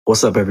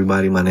What's up,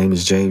 everybody? My name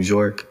is James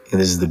York, and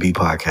this is the B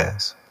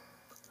Podcast.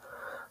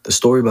 The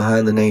story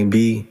behind the name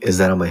B is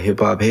that I'm a hip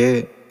hop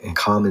head, and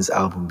Common's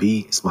album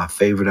B is my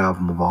favorite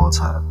album of all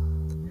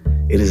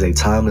time. It is a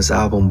timeless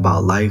album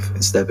about life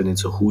and stepping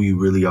into who you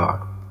really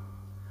are.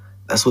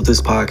 That's what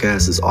this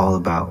podcast is all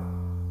about.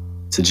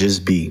 To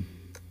just be.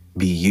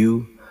 Be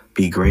you,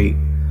 be great,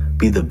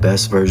 be the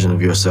best version of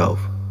yourself.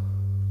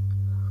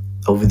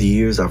 Over the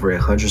years, I've read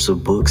hundreds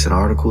of books and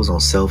articles on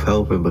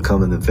self-help and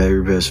becoming the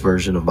very best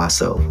version of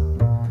myself.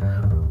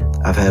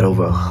 I've had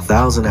over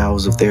 1,000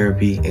 hours of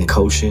therapy and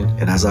coaching,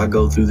 and as I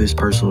go through this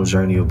personal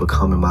journey of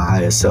becoming my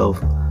highest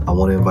self, I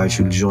want to invite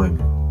you to join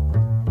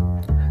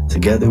me.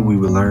 Together, we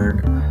will learn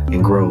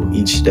and grow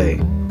each day,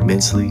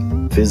 mentally,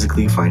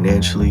 physically,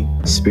 financially,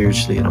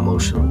 spiritually, and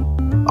emotionally,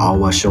 all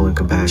while showing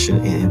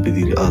compassion and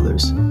empathy to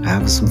others, and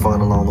having some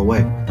fun along the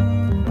way.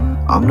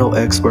 I'm no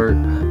expert,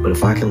 but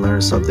if I can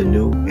learn something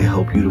new and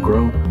help you to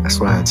grow, that's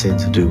what I intend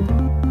to do.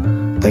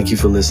 Thank you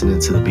for listening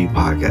to the B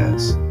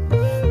Podcast.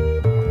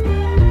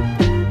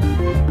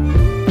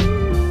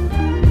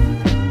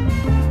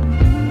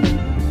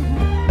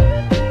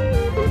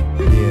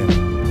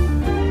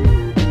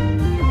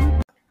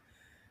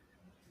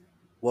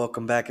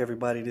 Welcome back,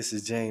 everybody. This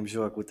is James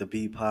York with the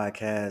B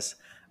Podcast.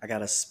 I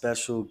got a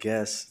special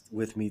guest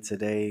with me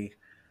today.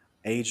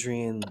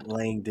 Adrian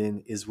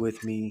Langdon is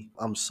with me.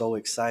 I'm so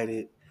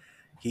excited.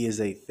 He is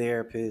a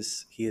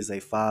therapist. He is a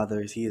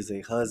father. He is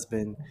a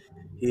husband.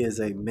 He is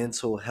a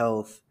mental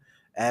health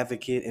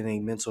advocate and a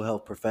mental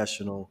health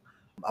professional.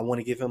 I want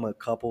to give him a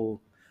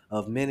couple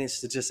of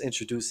minutes to just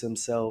introduce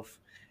himself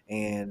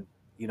and,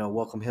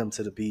 welcome him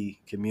to the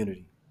B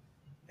community.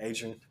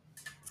 Adrian.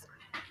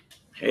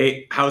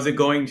 Hey, how's it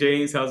going,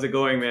 James? How's it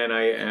going, man?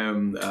 I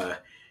am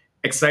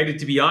excited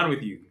to be on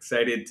with you.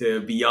 Excited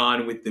to be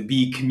on with the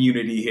B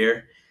community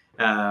here.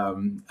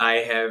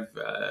 I have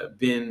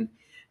been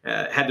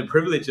had the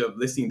privilege of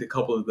listening to a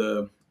couple of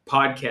the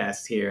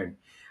podcasts here, and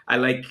I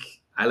like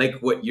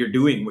what you're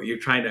doing, what you're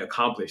trying to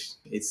accomplish.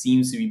 It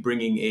seems to be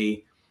bringing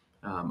a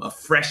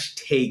fresh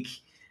take,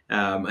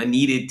 a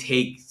needed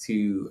take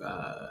to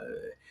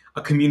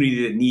a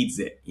community that needs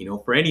it.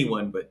 For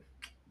anyone, but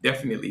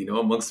definitely,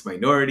 amongst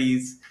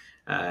minorities.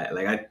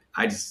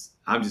 I'm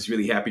just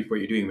really happy for what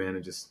you're doing, man,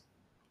 and just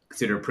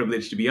consider a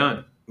privilege to be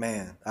on.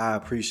 Man, I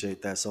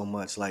appreciate that so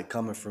much. Like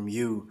coming from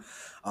you,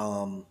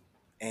 and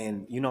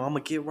I'm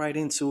gonna get right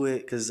into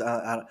it because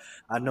I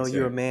know Yes,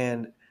 you're a sir.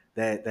 man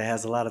that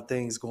has a lot of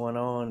things going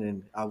on,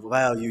 and I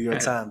value your Yeah.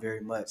 time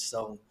very much.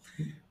 So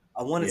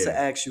I wanted to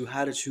Yeah. ask you,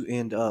 how did you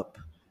end up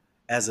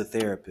as a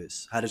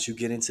therapist? How did you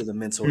get into the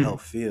mental Hmm.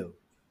 health field?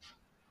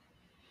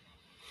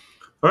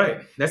 All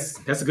right, that's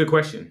a good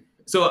question.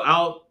 So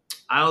I'll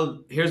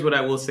here's what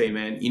I will say,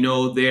 man.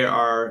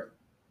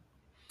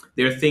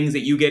 There are things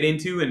that you get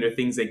into, and there are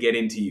things that get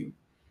into you.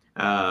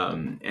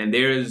 And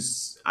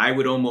I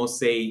would almost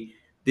say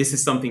this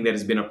is something that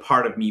has been a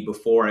part of me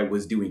before I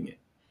was doing it.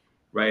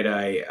 Right?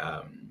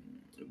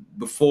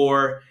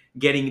 Before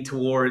getting to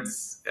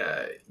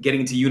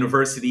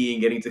university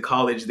and getting to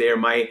college there,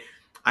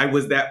 I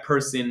was that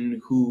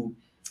person who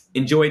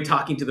enjoyed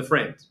talking to the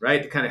friends,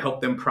 right, to kind of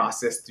help them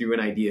process through an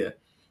idea.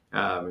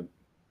 um,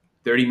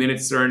 30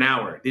 minutes or an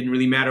hour, didn't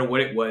really matter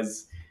what it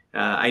was.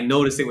 I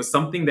noticed it was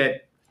something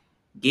that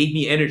gave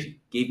me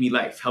energy, gave me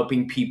life.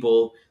 Helping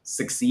people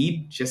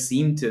succeed just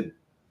seemed to,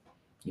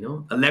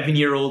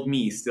 11-year-old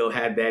me still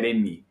had that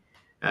in me.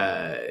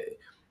 uh,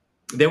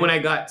 then when I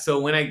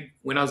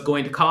was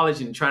going to college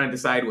and trying to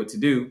decide what to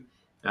do,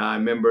 I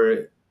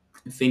remember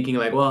thinking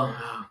like, well,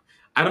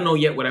 I don't know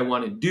yet what I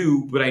want to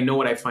do, but I know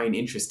what I find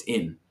interest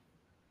in.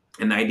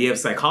 And the idea of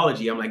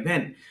psychology, I'm like,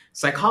 man,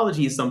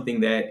 psychology is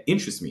something that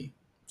interests me.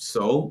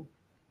 So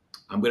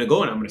I'm going to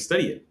go and I'm going to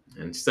study it,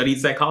 and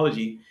studied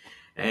psychology.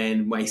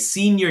 And my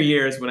senior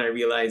year is when I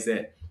realized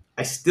that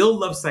I still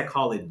love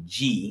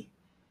psychology.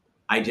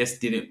 I just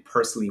didn't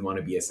personally want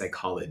to be a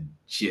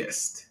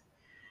psychologist.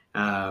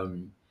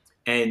 Um,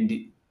 and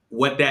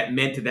what that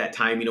meant at that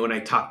time, when I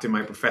talked to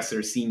my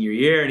professor senior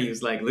year, and he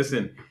was like,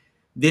 listen,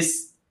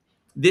 this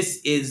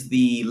this is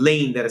the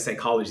lane that a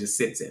psychologist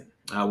sits in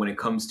when it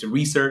comes to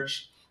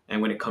research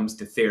and when it comes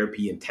to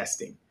therapy and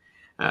testing.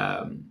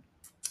 Um,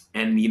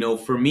 and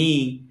for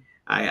me,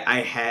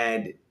 I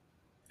had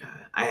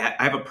I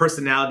have a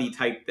personality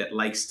type that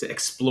likes to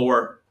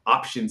explore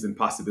options and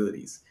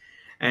possibilities,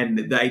 and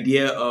the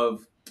idea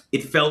of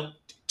it felt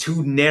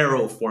too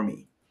narrow for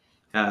me.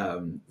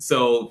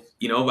 So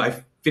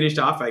I finished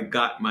off. I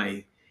got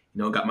my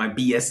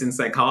BS in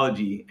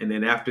psychology, and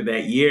then after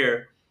that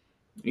year,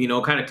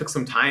 kind of took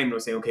some time to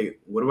say, okay,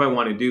 what do I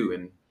want to do?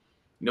 And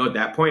at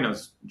that point, I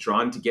was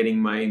drawn to getting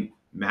my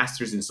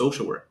master's in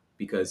social work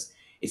because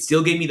it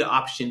still gave me the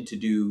option to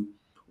do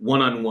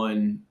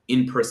one-on-one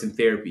in-person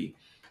therapy,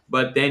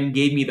 but then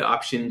gave me the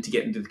option to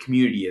get into the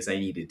community as I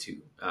needed to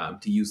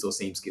use those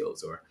same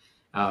skills, or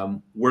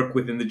work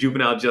within the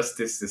juvenile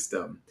justice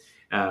system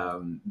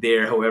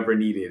there, however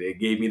needed. It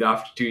gave me the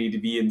opportunity to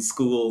be in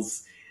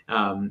schools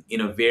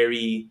in a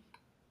very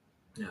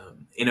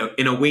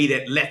in a way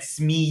that lets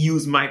me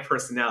use my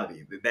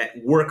personality that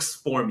works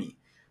for me.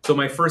 So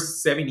my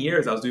first 7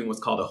 years, I was doing what's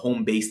called a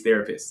home-based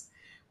therapist,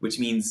 which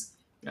means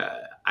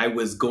I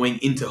was going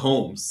into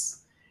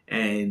homes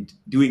and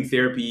doing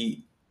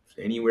therapy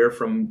anywhere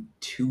from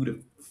 2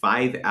 to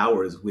 5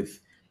 hours with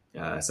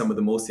some of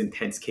the most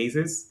intense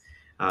cases.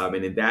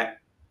 And in that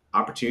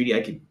opportunity,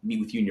 I could meet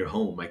with you in your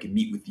home. I could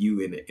meet with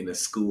you in a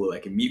school. I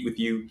can meet with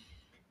you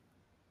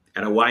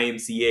at a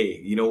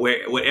YMCA,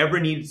 where whatever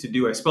needed to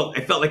do. I felt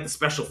like the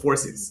special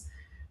forces.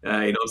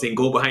 I'm saying,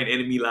 go behind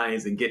enemy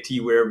lines and get to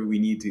you wherever we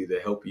need to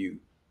help you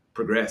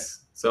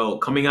progress. So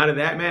coming out of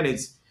that, man,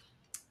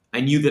 I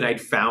knew that I'd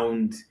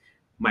found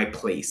my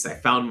place. I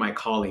found my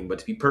calling. But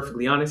to be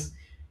perfectly honest,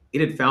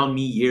 it had found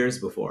me years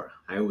before.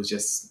 I was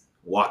just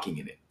walking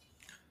in it.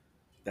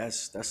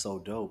 That's so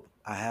dope.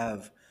 I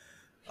have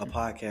a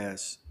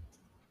podcast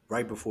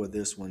right before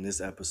this one, this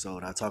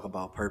episode. I talk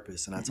about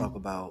purpose and I talk Mhm.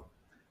 about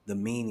the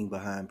meaning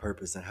behind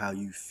purpose and how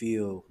you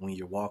feel when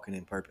you're walking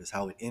in purpose,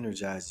 how it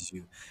energizes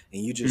you.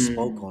 And you just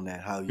spoke Mm, on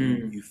that, how you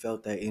mm. you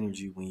felt that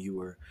energy when you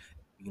were,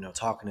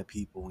 talking to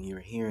people, when you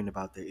were hearing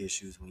about their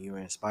issues, when you were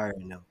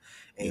inspiring them.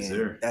 Yes, And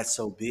sir. that's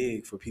so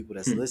big for people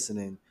that's Hmm.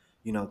 listening,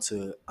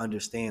 to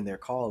understand their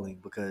calling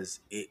because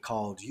it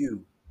called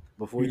you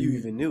before you Mm.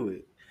 even knew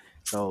it.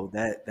 So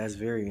that's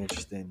very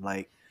interesting.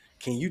 Like,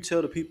 can you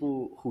tell the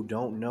people who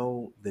don't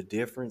know the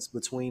difference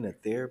between a Yeah.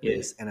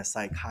 therapist and a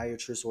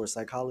psychiatrist or a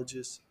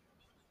psychologist?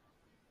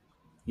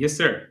 Yes,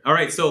 sir. All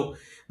right. So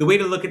the way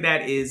to look at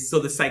that is, so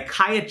the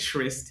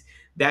psychiatrist,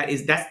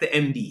 that's the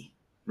MD,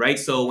 right?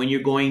 So when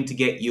you're going to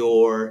get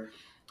your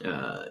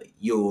drugs,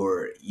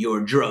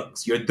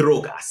 your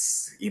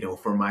drogas,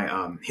 for my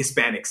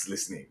Hispanics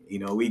listening,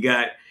 we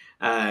got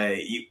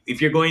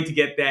if you're going to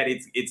get that,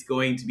 it's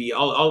going to be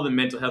all the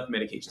mental health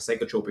medications,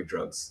 psychotropic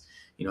drugs.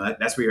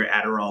 That's where your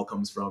Adderall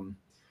comes from.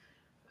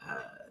 Uh,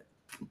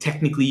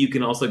 Technically, you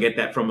can also get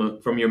that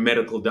from your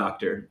medical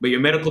doctor, but your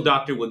medical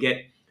doctor will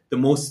get the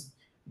most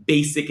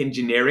basic and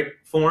generic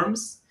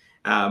forms.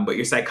 But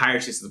your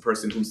psychiatrist is the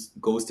person who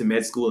goes to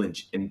med school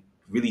and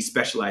really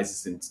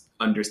specializes in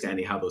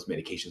understanding how those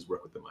medications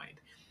work with the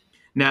mind.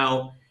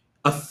 Now,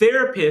 a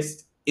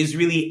therapist is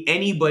really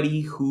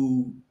anybody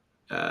who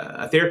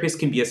a therapist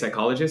can be a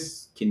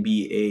psychologist, can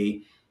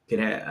be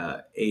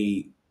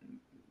a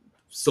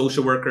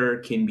social worker,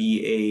 can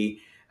be a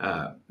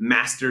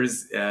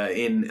masters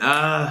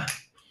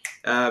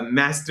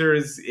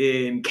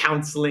in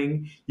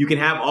counseling. You can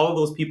have all of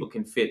those people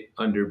can fit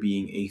under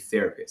being a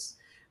therapist.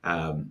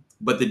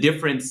 But the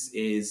difference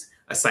is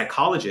a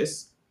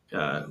psychologist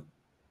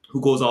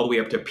who goes all the way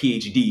up to a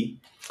PhD.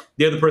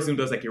 They're the person who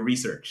does like your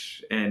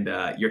research and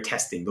your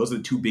testing. Those are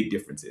the two big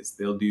differences.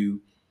 They'll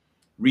do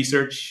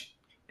research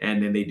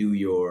and then they do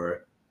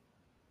your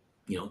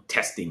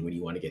testing when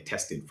you want to get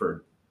tested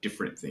for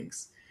different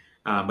things.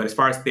 But as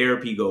far as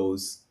therapy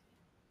goes,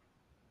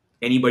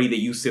 anybody that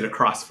you sit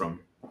across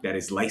from that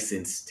is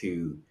licensed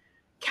to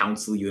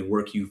counsel you and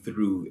work you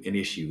through an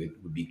issue,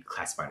 it would be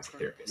classified as a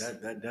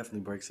therapist. That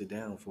definitely breaks it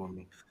down for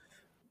me.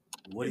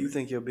 What do you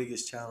think your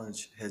biggest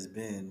challenge has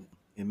been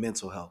in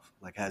mental health?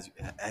 Like,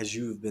 as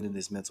you've been in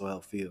this mental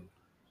health field?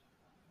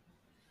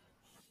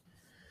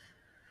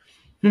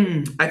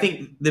 I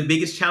think the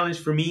biggest challenge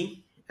for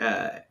me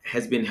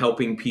has been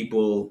helping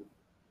people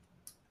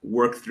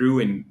work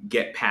through and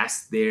get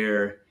past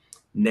their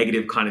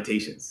negative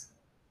connotations.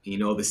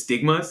 The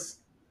stigmas.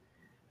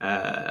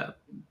 Uh,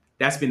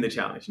 that's been the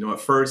challenge. At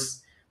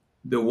first,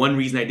 the one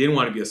reason I didn't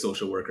want to be a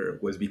social worker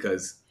was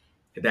because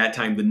at that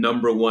time the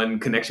number one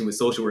connection with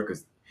social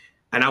workers,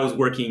 and I was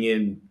working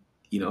in,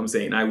 I'm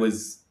saying I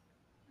was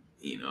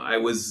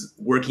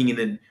working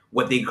in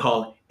what they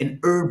call an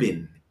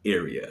urban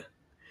area.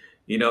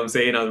 I'm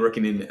saying I was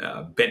working in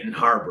Benton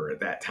Harbor at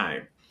that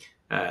time,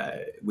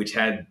 which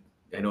had,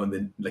 I know,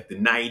 in the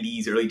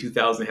 90s, early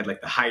 2000s, had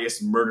like the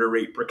highest murder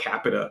rate per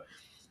capita.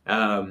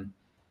 Um,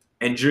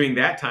 and during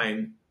that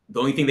time, the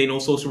only thing they know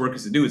social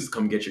workers to do is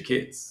come get your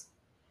kids.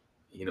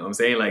 You know what I'm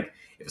saying? Like,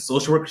 if a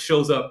social worker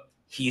shows up,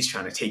 he's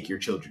trying to take your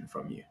children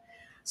from you.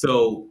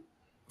 So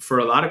for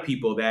a lot of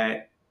people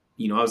that,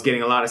 I was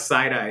getting a lot of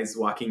side eyes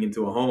walking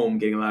into a home,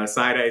 getting a lot of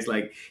side eyes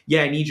like,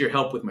 yeah, I need your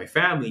help with my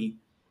family,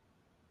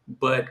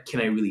 but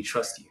can I really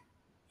trust you?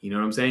 You know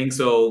what I'm saying?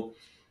 So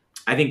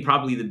I think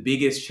probably the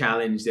biggest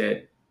challenge that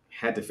I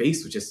had to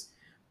face was just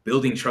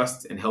building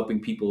trust and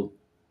helping people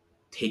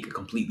take a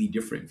completely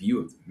different view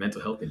of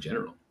mental health in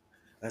general.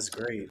 That's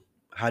great.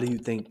 How do you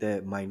think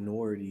that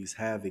minorities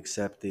have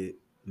accepted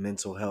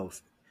mental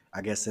health?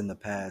 I guess in the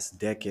past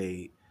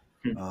decade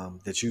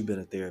that you've been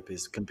a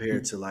therapist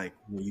compared to like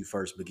when you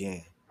first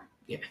began.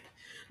 Yeah.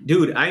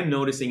 Dude, I'm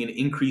noticing an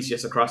increase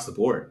just across the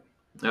board.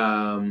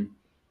 Um,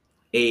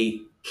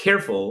 a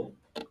careful,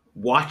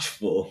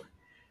 watchful,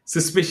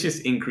 suspicious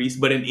increase,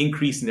 but an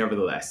increase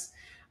nevertheless.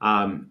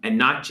 And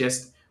not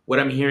just what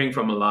I'm hearing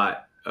from a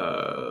lot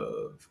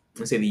of,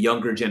 let's say, the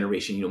younger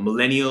generation,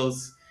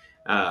 millennials.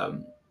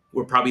 Um,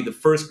 were probably the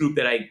first group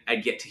that I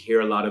get to hear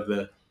a lot of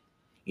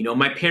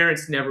my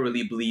parents never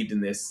really believed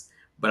in this,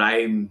 but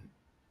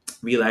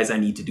realize I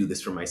need to do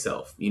this for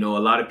myself. You know, a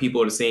lot of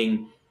people are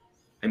saying,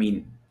 I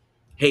mean,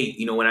 hey,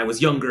 you know, when I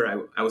was younger,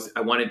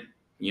 I wanted,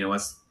 you know,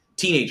 as a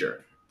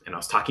teenager, and I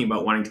was talking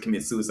about wanting to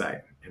commit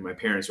suicide. And my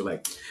parents were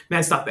like,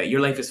 man, stop that. Your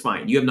life is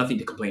fine. You have nothing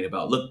to complain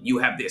about. Look, you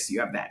have this, you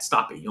have that.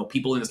 Stop it. You know,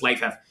 people in this life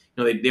have,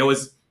 you know, they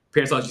always,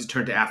 parents always just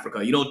turn to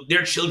Africa. You know,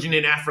 there are children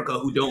in Africa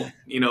who don't,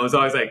 you know, it's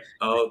always like,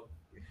 oh,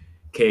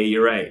 okay,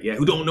 you're right. Yeah,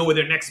 who don't know where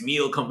their next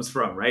meal comes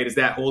from, right? Is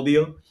that whole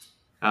deal?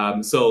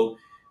 So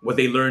what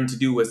they learned to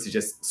do was to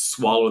just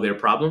swallow their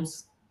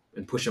problems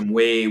and push them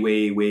way,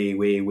 way, way,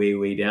 way, way,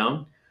 way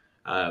down.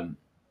 Um,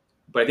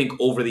 but I think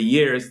over the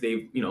years,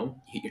 they've, you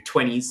know, hit your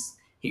 20s,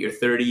 hit your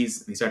 30s,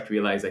 and you start to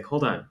realize, like,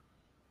 hold on,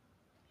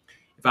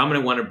 if I'm going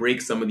to want to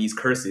break some of these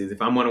curses,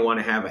 if I'm going to want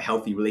to have a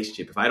healthy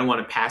relationship, if I don't want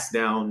to pass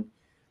down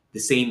the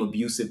same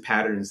abusive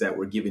patterns that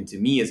were given to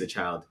me as a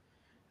child,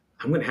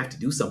 I'm going to have to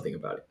do something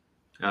about it.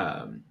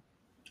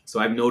 So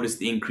I've noticed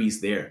the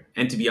increase there.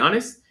 And to be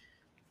honest,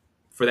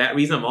 for that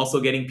reason, I'm also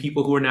getting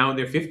people who are now in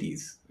their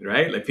 50s,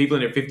 right? Like people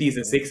in their 50s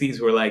and 60s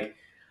who are like,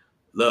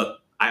 look,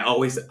 I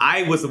was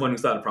the one who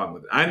saw the problem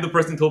with it. I'm the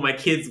person who told my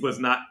kids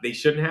they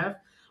shouldn't have,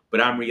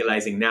 but I'm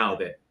realizing now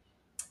that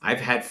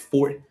I've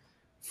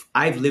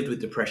lived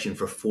with depression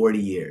for 40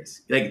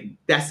 years. Like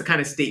that's the kind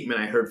of statement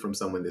I heard from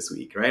someone this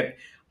week, right?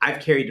 I've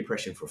carried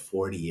depression for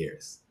 40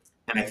 years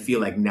and I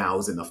feel like now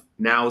is enough.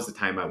 Now is the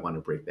time I want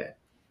to break that.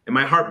 And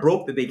my heart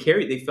broke that they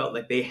felt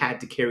like they had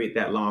to carry it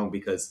that long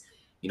because,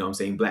 you know what I'm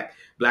saying,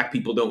 black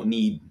people don't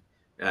need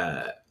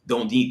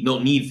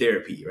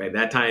therapy, right?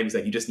 That time it's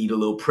like you just need a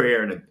little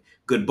prayer and a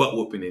good butt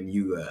whooping and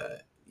you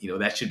know,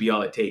 that should be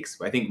all it takes.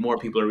 But I think more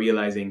people are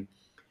realizing,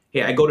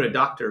 hey, I go to a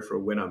doctor for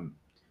when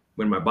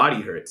my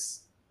body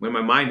hurts, when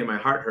my mind and my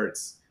heart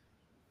hurts.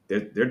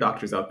 There are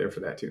doctors out there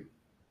for that too.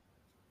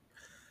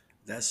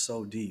 That's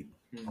so deep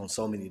on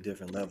so many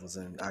different levels,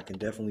 and I can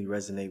definitely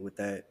resonate with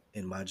that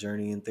in my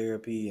journey in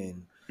therapy.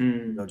 And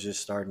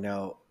just starting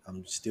out,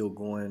 I'm still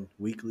going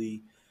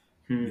weekly,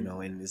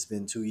 and it's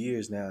been 2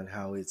 years now, and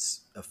how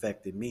it's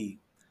affected me.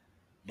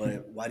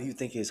 But why do you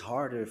think it's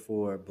harder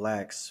for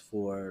blacks,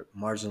 for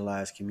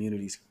marginalized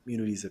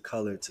communities of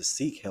color, to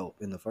seek help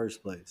in the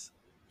first place?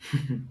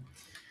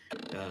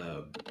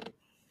 uh,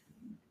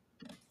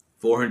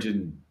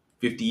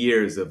 450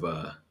 years of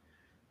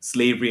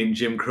slavery and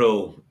Jim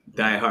Crow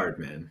die hard,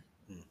 man.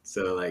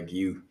 So like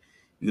you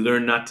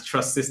learn not to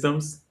trust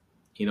systems,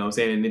 you know what I'm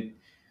saying? And it,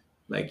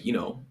 like, you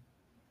know,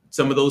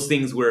 some of those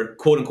things were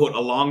quote unquote a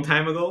long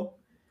time ago.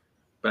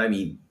 But I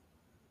mean,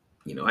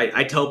 you know,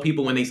 I tell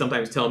people when they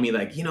sometimes tell me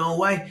like, you know,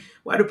 why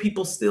do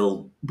people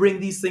still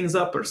bring these things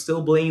up or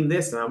still blame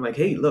this? And I'm like,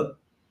 hey, look,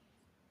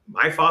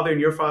 my father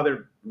and your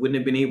father wouldn't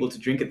have been able to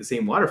drink at the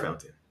same water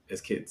fountain as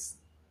kids.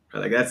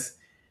 Right? Like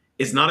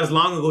it's not as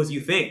long ago as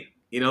you think.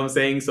 You know what I'm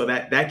saying? So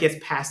that gets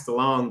passed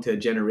along to a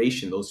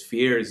generation, those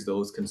fears,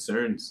 those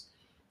concerns,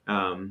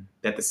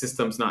 that the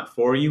system's not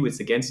for you, it's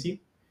against you.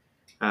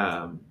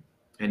 And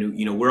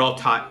you know, we're all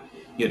taught,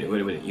 you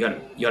know, you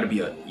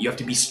have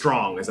to be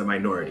strong as a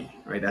minority,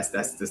 right? That's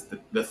just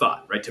the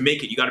thought, right? To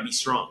make it, you got to be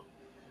strong.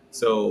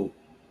 So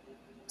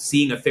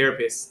seeing a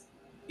therapist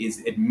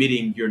is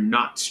admitting you're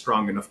not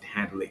strong enough to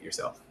handle it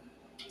yourself.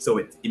 So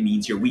it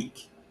means you're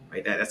weak,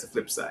 right? That's the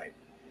flip side.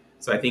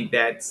 So I think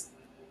that's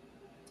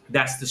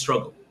the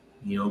struggle,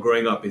 you know,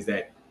 growing up, is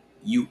that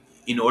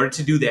in order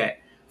to do that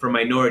for a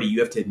minority,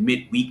 you have to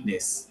admit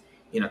weakness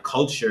in a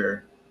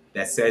culture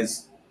that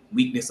says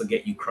weakness will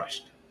get you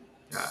crushed.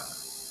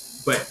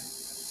 But,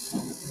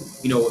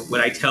 you know,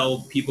 what I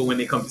tell people when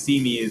they come to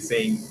see me is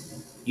saying,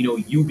 you know,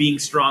 you being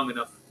strong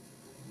enough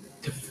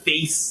to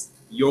face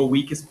your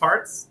weakest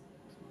parts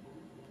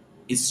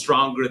is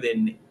stronger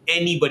than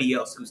anybody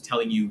else who's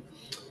telling you,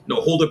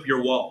 no, hold up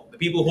your wall. The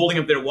people holding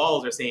up their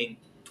walls are saying,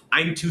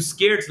 I'm too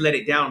scared to let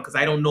it down because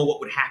I don't know what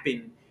would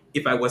happen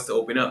if I was to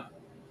open up.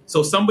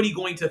 So somebody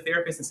going to a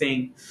therapist and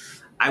saying,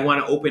 I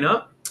want to open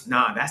up,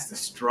 nah, that's the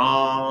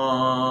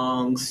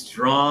strongest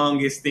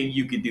thing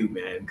you could do,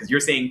 man. Because you're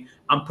saying,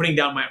 I'm putting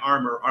down my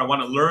armor, or I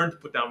want to learn to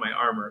put down my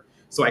armor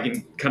so I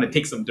can kind of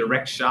take some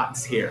direct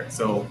shots here.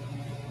 So,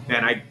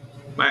 man,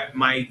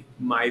 my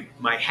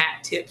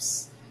hat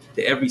tips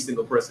to every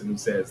single person who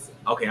says,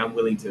 okay, I'm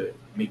willing to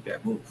make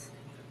that move.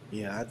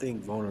 Yeah, I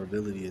think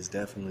vulnerability is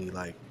definitely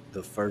like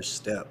the first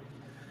step,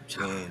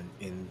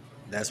 and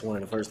that's one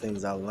of the first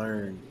things I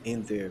learned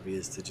in therapy,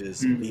 is to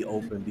just be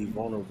open, be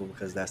vulnerable,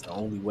 because that's the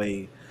only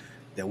way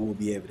that we'll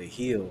be able to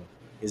heal,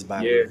 is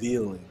by Yes.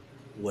 revealing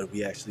what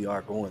we actually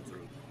are going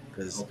through. I'll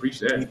Because preach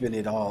that. keeping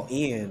it all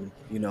in,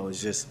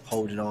 is just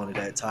holding on to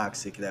that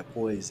toxic, that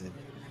poison,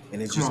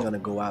 and it's Come just on. gonna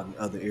go out in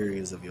other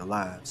areas of your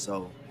life.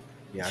 So,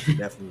 yeah, I can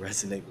definitely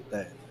resonate with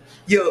that.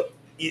 Yo,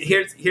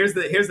 here's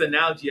the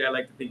analogy I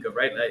like to think of,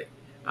 right? Like,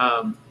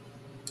 um,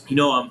 you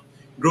know,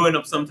 growing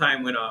up,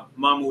 sometime when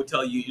mama would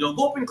tell you, you know,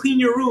 go up and clean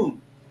your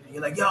room. And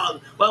you're like, yo,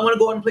 well, I want to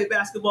go out and play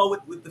basketball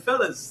with the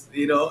fellas,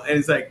 you know? And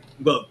it's like,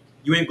 well,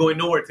 you ain't going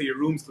nowhere till your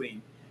room's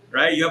clean,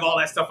 right? You have all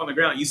that stuff on the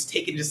ground. You just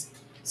take it, just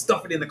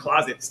stuff it in the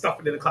closet. So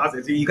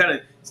you kind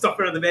of stuff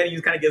it on the bed, and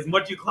you kind of get as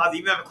much of your closet.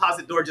 Even have a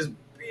closet door just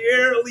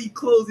barely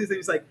closes, and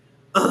it's like,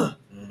 ugh,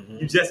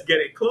 you just get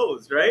it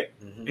closed, right?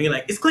 And you're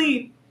like, it's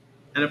clean,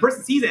 and the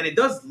person sees it, and it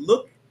does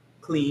look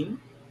clean,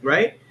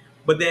 right?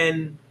 But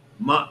then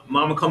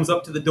mama comes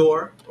up to the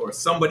door, or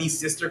somebody's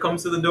sister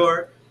comes to the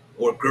door,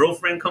 or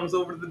girlfriend comes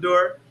over to the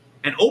door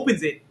and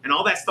opens it, and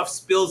all that stuff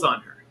spills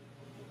on her,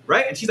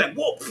 right? And she's like,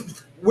 whoa,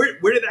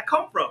 where did that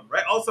come from,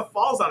 right? All the stuff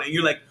falls on it, and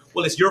you're like,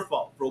 well, it's your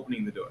fault for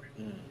opening the door.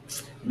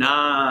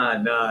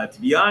 Nah,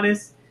 to be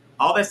honest,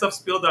 all that stuff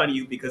spilled on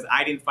you because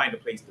I didn't find a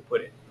place to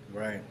put it.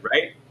 Right?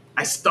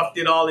 I stuffed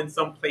it all in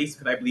some place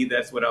because I believe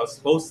that's what I was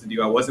supposed to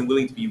do. I wasn't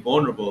willing to be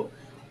vulnerable.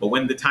 But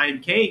when the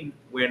time came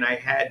when I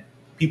had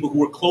people who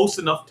were close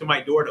enough to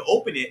my door to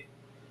open it,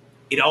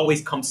 it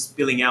always comes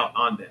spilling out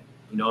on them.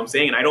 You know what I'm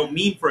saying? And I don't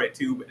mean for it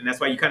to, and that's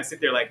why you kind of sit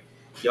there like,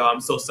 yo,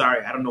 I'm so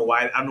sorry. I don't know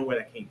why. I don't know where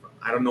that came from.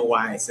 I don't know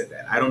why I said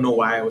that. I don't know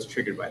why I was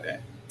triggered by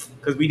that.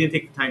 Because we didn't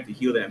take the time to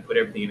heal that and put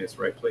everything in its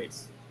right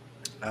place.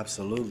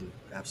 Absolutely.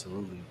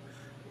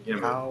 Yeah,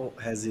 How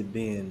has it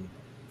been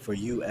for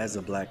you as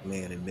a black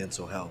man in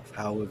mental health?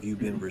 How have you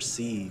been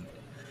received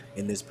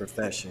in this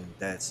profession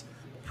that's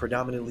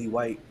predominantly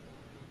white,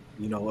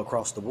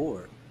 across the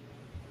board?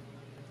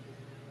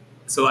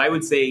 So I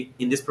would say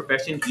in this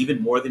profession,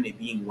 even more than it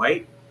being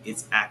white,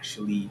 it's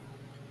actually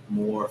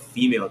more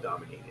female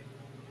dominated.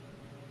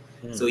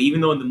 So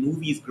even though in the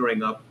movies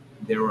growing up,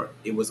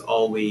 it was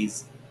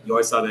always, you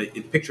always saw the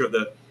picture of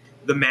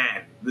the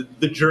man,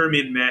 the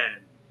German man,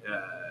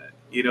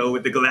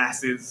 with the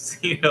glasses,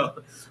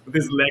 with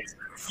his legs.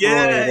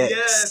 Yeah,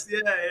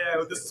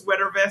 with the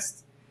sweater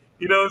vest.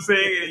 You know what I'm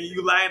saying? And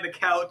you lie on the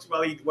couch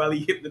while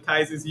he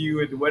hypnotizes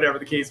you, and whatever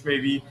the case may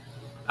be.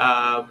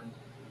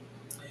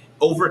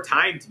 Over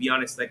time, to be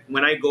honest, like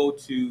when I go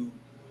to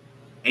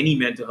any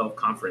mental health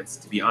conference,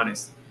 to be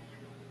honest,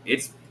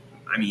 if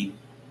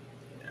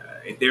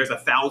there's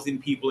 1,000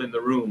 people in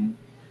the room,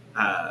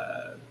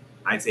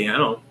 I'd say, I don't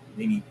know,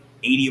 maybe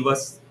 80 of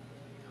us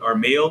are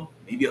male,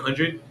 maybe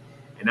 100,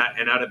 and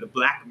out of the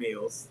black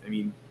males,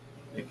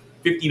 like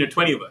 15 or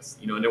 20 of us,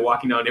 and they're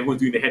walking down, everyone's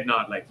doing the head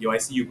nod, like, yo, I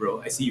see you, bro,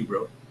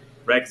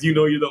 right? Because you're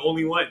the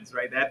only ones,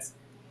 right?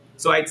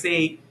 So I'd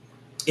say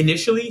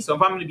initially, so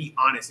if I'm going to be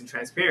honest and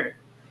transparent,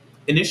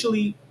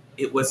 initially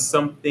it was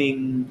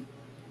something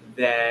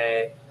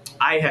that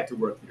I had to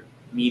work through,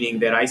 meaning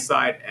that I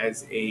saw it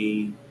as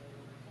a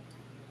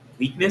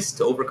weakness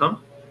to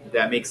overcome, if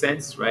that makes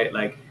sense, right?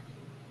 Like,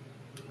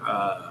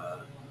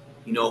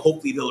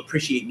 hopefully they'll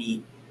appreciate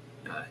me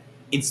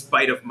in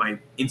spite of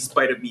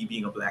me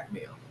being a black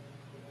male,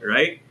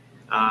 right?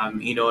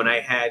 And I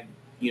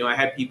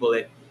had people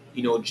at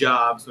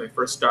jobs when I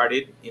first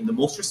started in the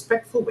most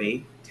respectful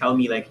way tell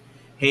me like,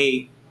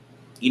 hey,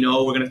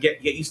 we're gonna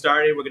get you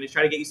started. We're gonna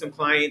try to get you some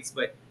clients,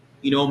 but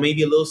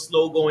maybe a little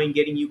slow going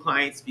getting you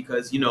clients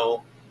because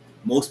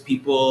most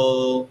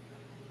people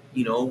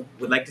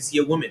would like to see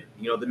a woman.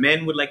 The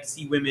men would like to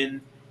see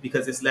women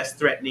because it's less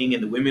threatening,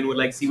 and the women would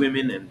like to see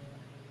women, and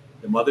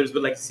the mothers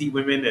would like to see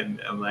women.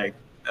 And I'm like,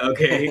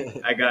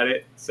 okay, I got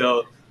it.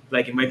 So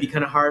like, it might be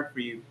kind of hard for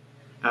you.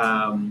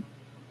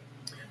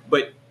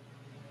 But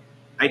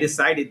I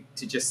decided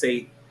to just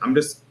say, I'm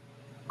just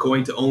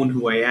going to own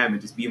who I am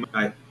and just be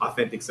my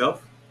authentic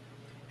self.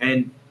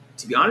 And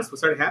to be honest, what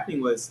started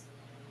happening was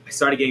I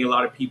started getting a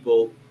lot of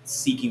people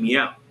seeking me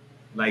out.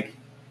 Like,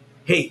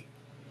 hey,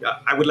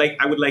 I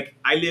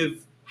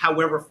live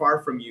however far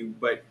from you,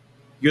 but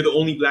you're the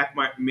only black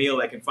male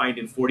I can find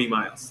in 40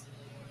 miles.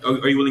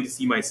 Are you willing to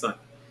see my son?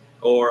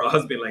 Or a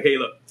husband, like, hey,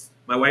 look,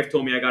 my wife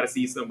told me I got to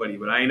see somebody,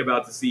 but I ain't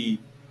about to see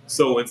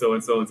so-and-so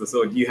and so-and-so.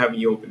 So do you have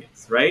any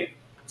openings, right?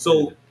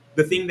 So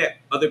the thing that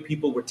other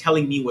people were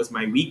telling me was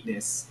my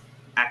weakness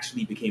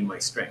actually became my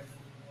strength.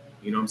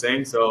 You know what I'm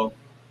saying? So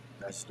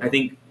I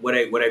think what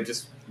I've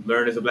just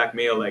learned as a black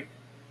male, like,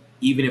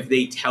 even if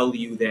they tell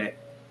you that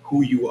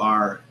who you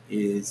are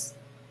is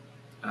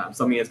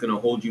something that's going to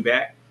hold you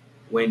back,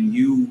 when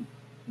you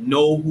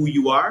know who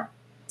you are,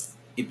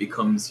 it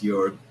becomes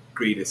your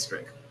greatest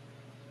strength.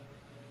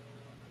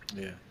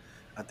 Yeah,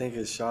 I think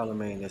it's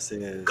Charlemagne that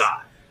says,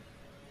 God.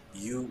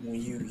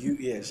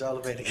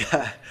 Charlemagne the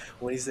guy,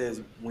 when he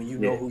says, when you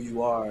know who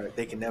you are,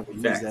 they can never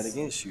use that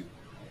against you.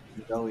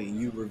 And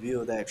you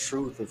reveal that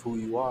truth of who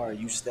you are,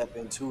 you step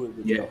into it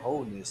with your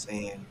wholeness.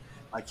 And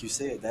like you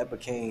said, that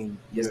became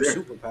your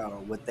superpower.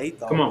 What they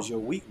thought was your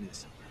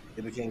weakness,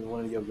 it became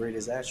one of your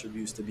greatest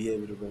attributes to be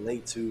able to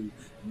relate to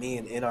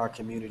men in our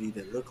community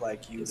that look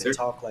like you, that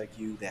talk like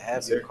you, that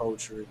have your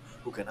culture,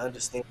 who can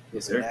understand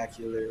your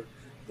vernacular,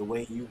 the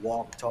way you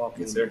walk, talk,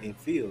 and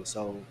feel.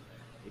 So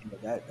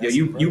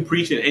you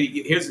preach it. And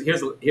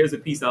here's a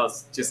piece I'll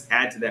just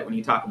add to that when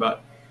you talk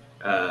about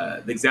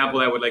the example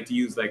I would like to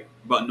use, like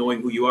about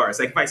knowing who you are. It's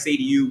like if I say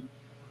to you,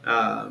 if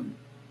I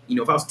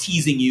was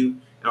teasing you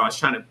and I was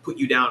trying to put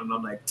you down, and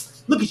I'm like,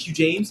 look at you,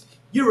 James,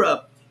 you're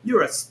a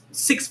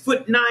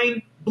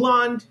 6'9"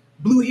 blonde,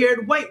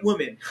 blue-haired white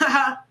woman.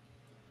 Ha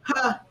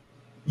ha.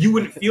 You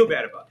wouldn't feel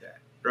bad about that,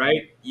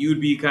 right?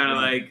 You'd be kind of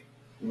like,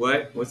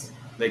 what? What's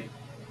like?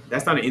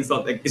 That's not an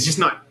insult. Like, it's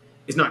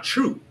not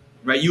true,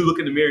 right? You look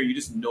in the mirror, you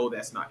just know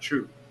that's not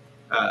true.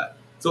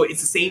 So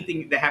it's the same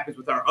thing that happens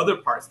with our other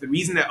parts. The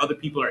reason that other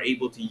people are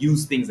able to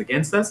use things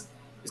against us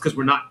is because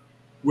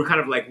we're kind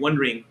of like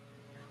wondering,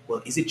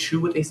 well, is it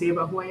true what they say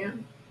about who I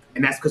am?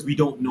 And that's because we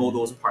don't know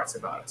those parts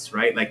about us,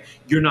 right? Like,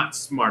 you're not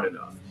smart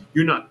enough.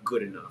 You're not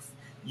good enough.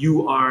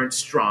 You aren't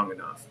strong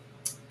enough.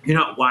 You're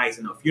not wise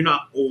enough. You're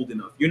not old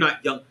enough. You're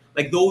not young.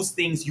 Like, those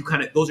things,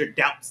 those are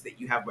doubts that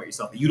you have about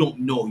yourself that you don't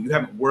know, you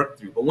haven't worked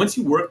through. But once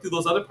you work through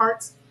those other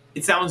parts,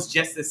 it sounds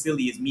just as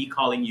silly as me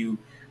calling you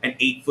an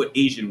 8-foot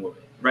Asian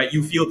woman, right?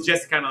 You feel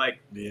just kind of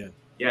like,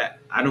 yeah,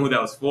 I know who that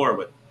was for,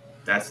 but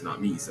that's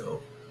not me.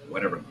 So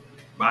whatever,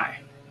 bye.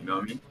 You know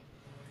what I mean?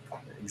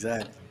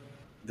 Exactly.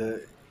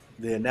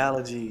 The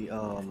analogy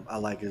I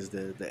like is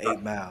the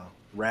 8 Mile.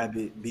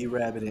 Rabbit, be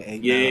rabbit and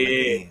 8 Mile at Yeah,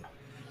 the end.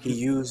 He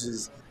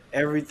uses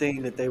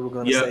everything that they were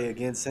going to yep, say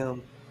against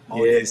him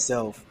on yeah,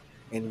 himself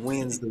and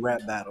wins the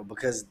rap battle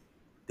because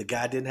the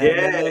guy didn't have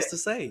nothing yeah. else to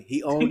say.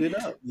 He owned it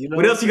up. You know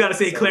What what I'm else you got to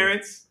saying? say, So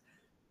Clarence?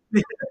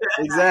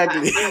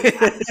 exactly.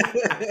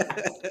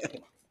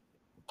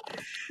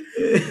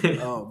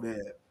 Oh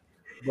man.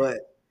 But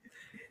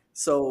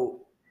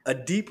so a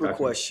deeper Talk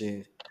to me.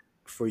 question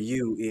for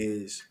you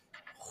is,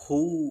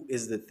 who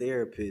is the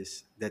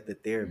therapist that the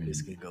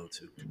therapist can go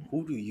to?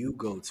 Who do you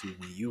go to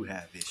when you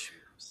have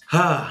issues?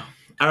 All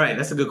right,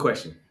 that's a good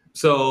question.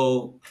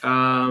 So,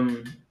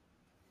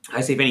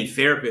 I say if any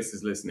therapist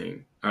are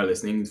listening,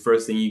 the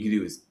first thing you can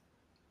do is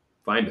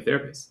find a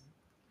therapist.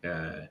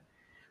 Uh,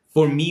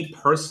 for me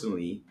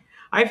personally,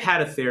 I've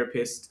had a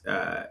therapist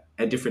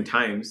at different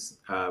times.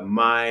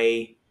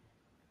 My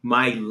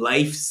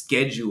life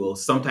schedule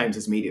sometimes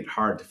has made it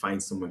hard to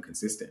find someone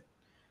consistent.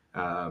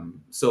 But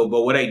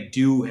what I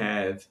do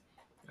have,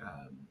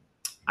 um,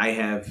 I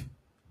have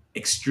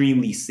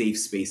extremely safe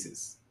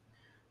spaces.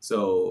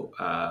 So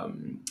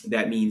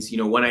that means,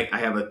 when I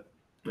have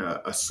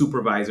a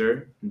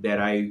supervisor that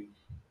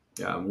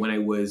when I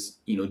was,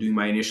 doing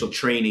my initial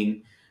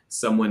training,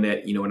 someone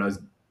that, when I was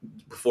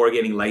before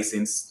getting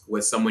licensed,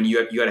 was someone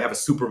you got to have a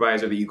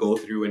supervisor that you go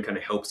through and kind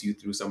of helps you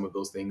through some of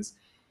those things.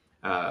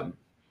 Um,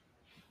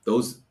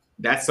 those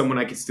that's someone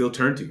I could still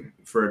turn to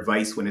for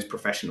advice when it's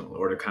professional,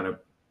 or to kind of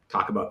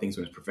talk about things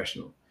when it's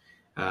professional.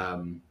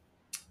 Um,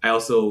 I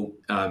also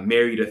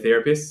married a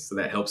therapist, so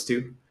that helps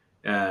too.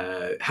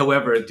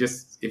 However,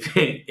 just if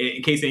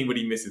in case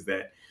anybody misses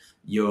that,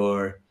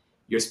 your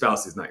your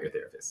spouse is not your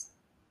therapist.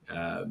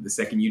 The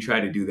second you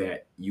try to do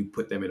that, you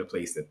put them in a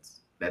place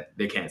that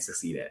they can't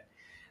succeed at.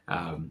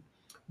 Um,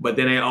 but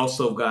then I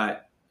also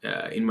got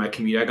in my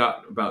community, I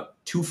got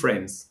about 2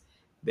 friends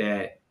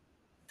that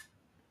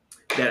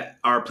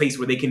are a place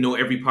where they can know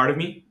every part of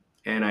me,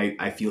 and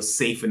I feel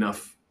safe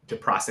enough to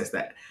process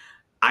that.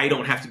 I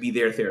don't have to be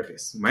their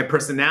therapist. My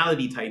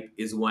personality type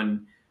is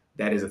one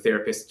that is a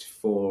therapist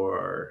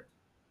for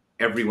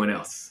everyone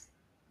else,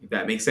 if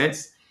that makes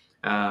sense.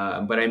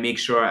 But I make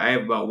sure I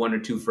have about 1 or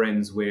 2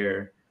 friends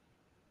where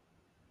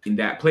in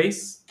that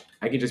place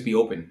I can just be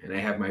open and I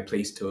have my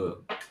place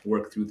to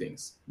work through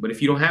things. But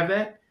if you don't have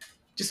that,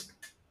 just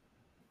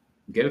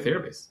get a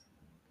therapist.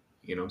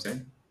 You know what I'm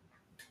saying?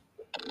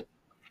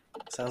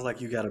 Sounds like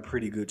you got a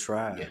pretty good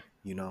tribe. Yeah.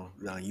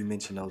 You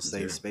mentioned those Yes,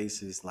 safe sir.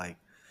 spaces. Like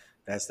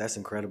that's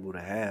incredible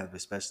to have,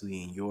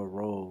 especially in your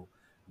role,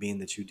 being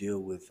that you deal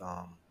with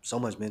so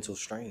much mental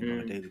strain on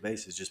a Mm, daily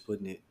basis. Just yeah,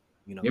 putting it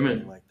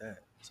man. like that.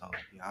 So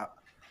yeah,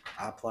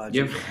 I applaud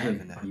Yeah, you for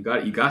having man. that.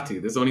 You got to.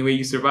 That's the only way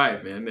you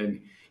survive, man.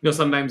 And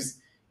sometimes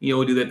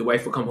do that. The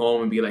wife will come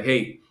home and be like,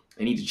 "Hey,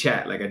 I need to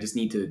chat. Like, I just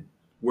need to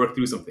work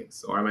through some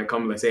things." Or I might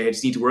come like say, "I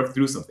just need to work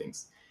through some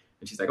things,"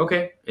 and she's like,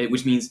 "Okay,"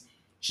 which means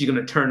she's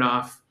gonna turn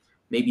off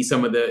maybe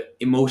some of the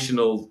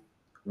emotional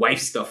wife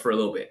stuff for a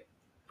little bit,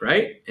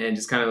 right? And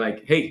just kind of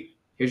like, "Hey,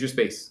 here's your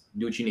space.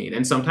 Do what you need."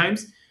 And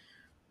sometimes,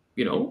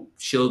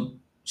 she'll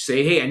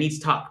say, "Hey, I need to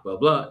talk," blah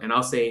blah, and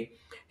I'll say,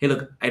 "Hey,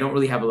 look, I don't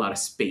really have a lot of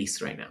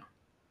space right now."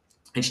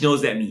 And she knows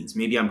what that means.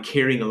 Maybe I'm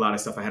carrying a lot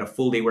of stuff. I had a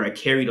full day where I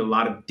carried a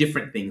lot of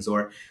different things,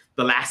 or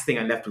the last thing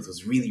I left with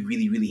was really,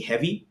 really, really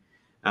heavy,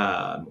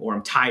 or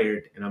I'm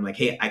tired, and I'm like,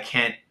 hey, I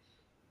can't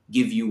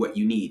give you what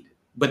you need.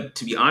 But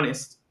to be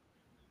honest,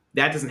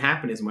 that doesn't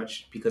happen as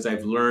much because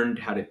I've learned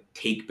how to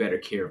take better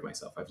care of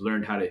myself. I've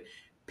learned how to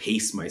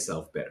pace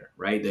myself better,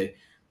 right? That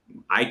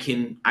I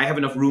have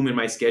enough room in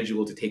my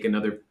schedule to take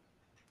another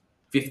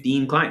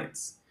 15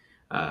 clients,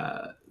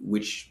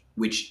 which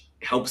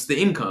helps the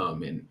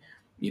income, and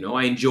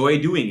I enjoy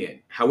doing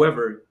it.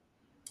 However,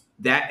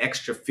 that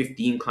extra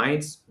 15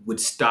 clients would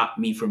stop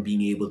me from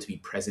being able to be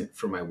present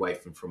for my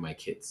wife and for my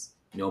kids.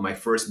 My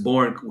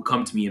firstborn will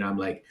come to me and I'm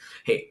like,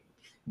 hey,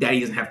 daddy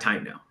doesn't have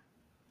time now,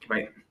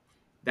 right?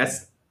 Yeah.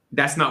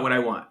 That's not what I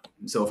want.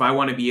 So if I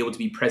want to be able to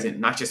be present,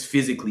 not just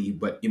physically,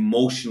 but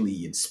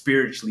emotionally and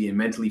spiritually and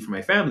mentally for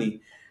my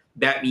family,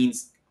 that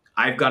means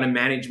I've got to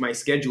manage my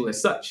schedule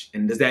as such.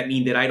 And does that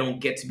mean that I don't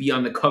get to be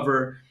on the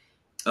cover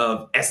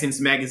of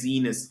Essence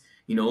magazine as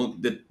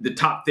the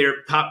top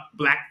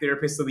black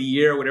therapist of the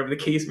year, or whatever the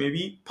case may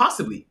be?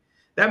 Possibly,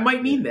 that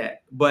might Yeah. mean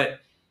that.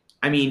 But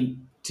I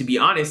mean, to be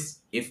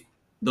honest, if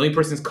the only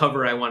person's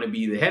cover I want to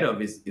be the head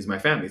of is my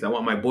family's, I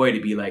want my boy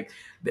to be like,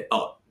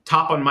 oh,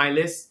 top on my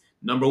list,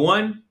 number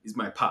one is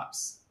my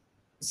pops.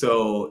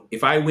 So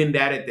if I win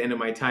that at the end of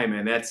my time,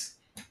 man, that's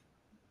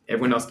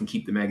everyone else can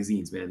keep the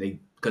magazines, man. They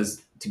because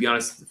to be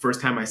honest, the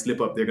first time I slip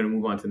up, they're gonna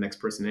move on to the next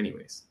person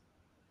anyways.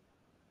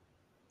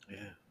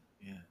 Yeah,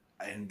 yeah.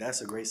 And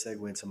that's a great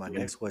segue into my Yeah.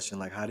 next question.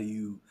 Like, how do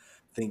you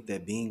think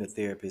that being a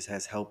therapist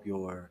has helped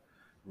your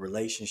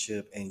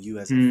relationship and you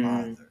as a Hmm.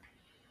 father?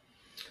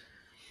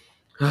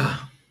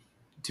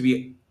 To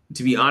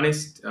be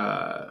honest,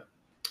 I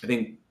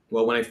think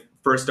well when I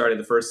first started,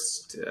 the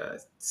first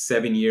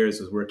 7 years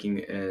was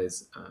working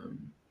as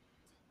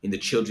in the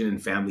children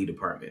and family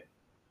department.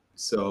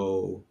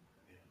 So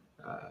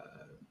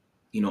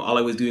all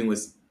I was doing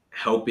was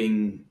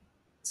helping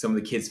some of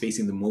the kids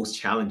facing the most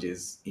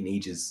challenges in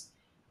ages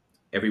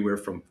everywhere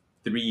from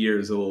 3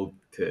 years old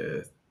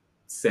to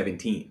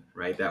 17.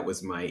 Right, that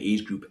was my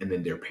age group, and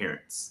then their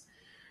parents.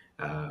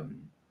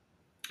 Um,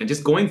 and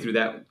just going through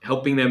that,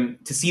 helping them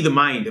to see the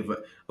mind of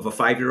a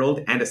 5 year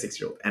old and a 6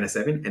 year old and a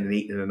seven and an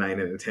eight and a nine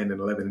and a 10 and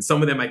 11. And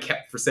some of them I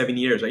kept for 7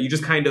 years, right? You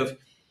just kind of,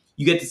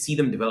 you get to see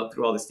them develop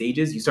through all the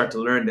stages. You start to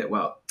learn that,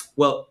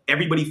 well,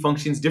 everybody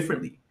functions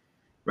differently,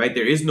 right?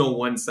 There is no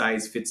one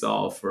size fits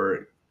all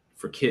for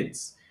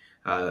kids.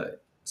 Uh,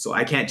 so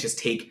I can't just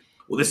take,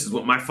 well, this is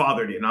what my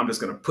father did, and I'm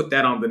just going to put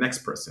that on the next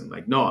person.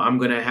 Like, no, I'm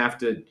going to have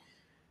to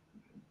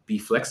be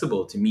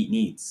flexible to meet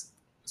needs.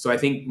 So I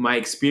think my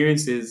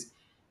experiences,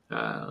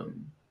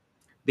 um,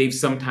 they've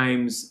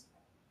sometimes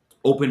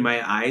opened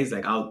my eyes.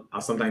 Like I'll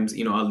sometimes,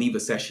 I'll leave a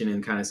session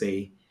and kind of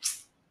say,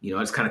 I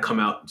just kind of come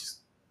out, just,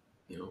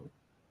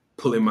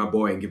 pull in my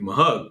boy and give him a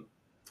hug.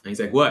 And he's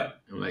like,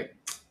 what? I'm like,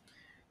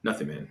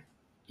 nothing, man.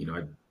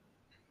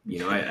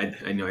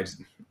 I know,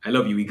 I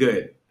love you. We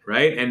good.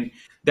 Right. And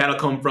that'll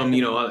come from,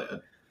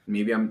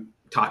 maybe I'm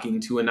talking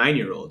to a 9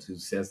 year old who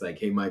says like,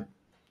 hey, my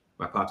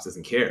pops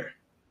doesn't care.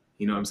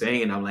 You know what I'm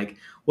saying? And I'm like,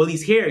 well,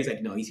 he's here. He's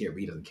like, no, he's here, but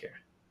he doesn't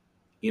care.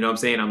 You know what I'm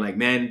saying? I'm like,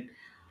 man,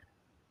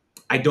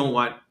 I don't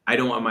want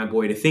my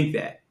boy to think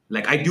that.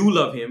 Like I do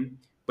love him,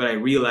 but I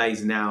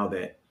realize now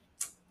that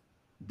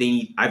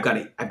I've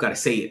got to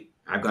say it.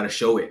 I've got to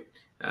show it.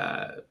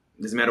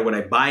 Doesn't matter what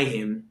I buy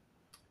him.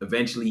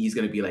 Eventually, he's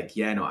gonna be like,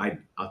 yeah, no,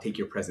 I'll take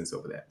your presence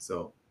over that.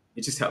 So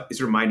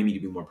it's reminding me to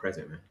be more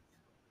present, man.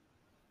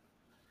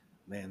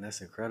 Man,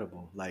 that's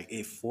incredible. Like,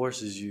 it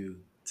forces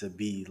you to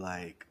be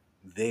like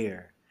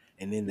there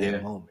and in that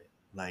Yeah, moment.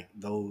 Like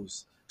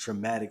those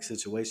traumatic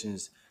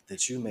situations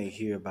that you may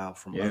hear about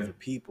from yeah, other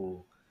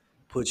people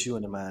put you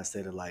in the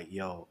mindset of like,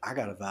 yo, I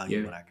gotta value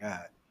yeah, what I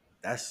got.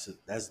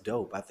 That's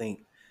dope. I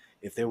think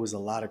if there was a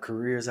lot of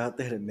careers out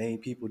there that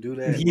made people do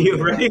that, it would yeah, be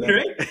a lot right, better.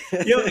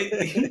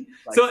 right.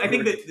 Like So I for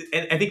think real. that,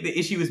 and I think the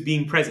issue is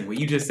being present. What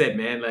you just said,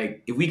 man.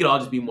 Like if we could all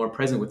just be more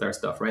present with our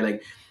stuff, right?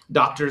 Like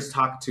doctors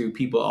talk to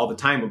people all the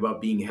time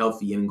about being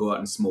healthy and go out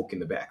and smoke in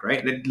the back,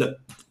 right? And look,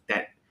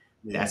 that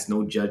Yeah. that's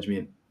no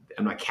judgment.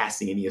 I'm not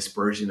casting any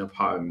aspersion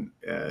upon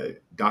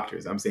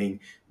doctors. I'm saying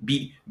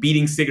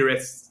beating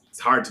cigarettes is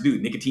hard to do.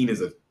 Nicotine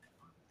is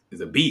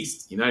a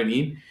beast. You know what I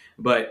mean?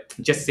 But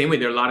just the same way,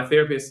 there are a lot of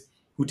therapists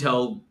who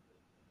tell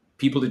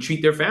people to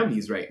treat their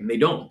families right, and they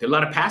don't. There are a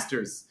lot of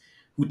pastors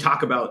who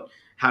talk about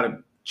how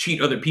to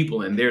treat other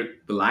people and the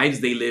lives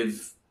they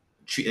live.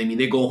 I mean,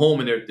 they go home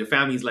and their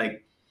family's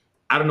like,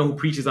 I don't know who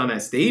preaches on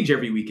that stage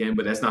every weekend,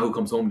 but that's not who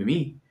comes home to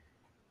me.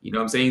 You know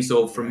what I'm saying?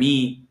 So for Right.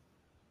 me,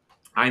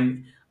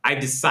 I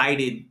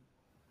decided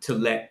to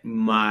let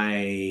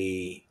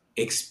my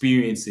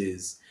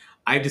experiences.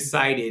 I've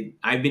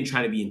been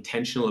trying to be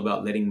intentional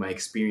about letting my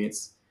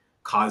experience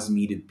cause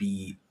me to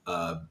be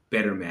a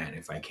better man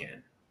if I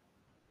can.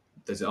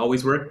 Does it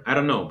always work? I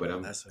don't know, but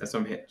Man, that's a that's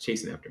what I'm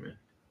chasing after, man.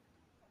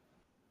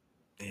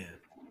 man.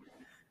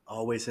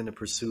 Always in the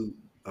pursuit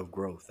of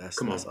growth. That's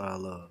Come that's on, all I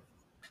love.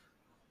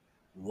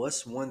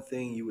 What's one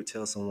thing you would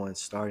tell someone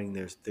starting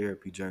their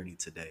therapy journey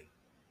today?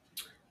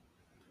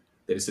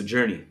 that it's a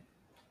journey.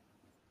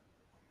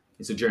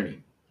 It's a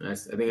journey. I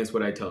think that's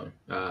what I tell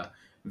them.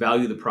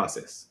 Value the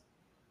process.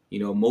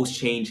 Most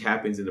change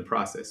happens in the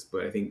process,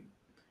 but I think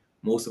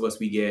most of us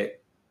we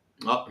get,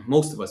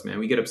 most of us, man,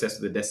 we get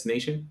obsessed with the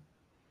destination.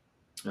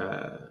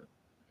 Uh,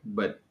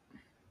 but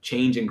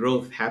change and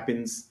growth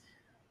happens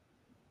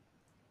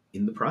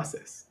in the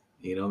process.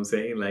 You know what I'm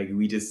saying? Like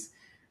we just,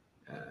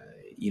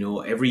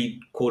 uh, every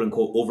quote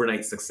unquote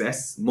overnight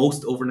success,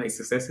 most overnight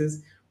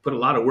successes put a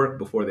lot of work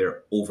before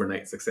their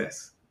overnight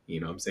success. You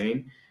know what I'm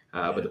saying?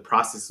 But Yeah. the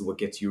process is what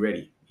gets you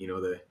ready.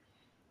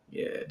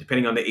 Yeah,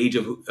 depending on the age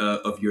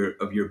of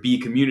your B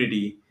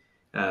community,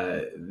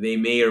 they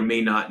may or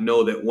may not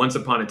know that once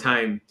upon a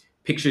time,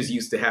 pictures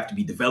used to have to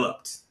be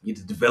developed. You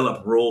had to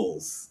develop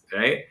roles,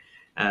 right?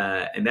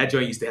 And that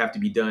joint used to have to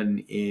be done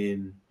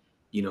in,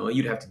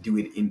 you'd have to do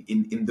it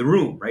in the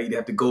room, right? You'd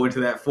have to go into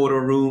that photo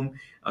room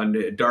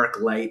under dark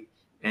light,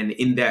 and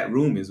in that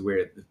room is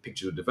where the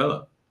picture would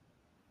develop.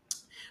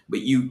 But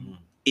Mm.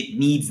 it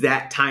needs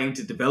that time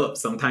to develop.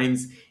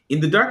 Sometimes in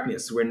the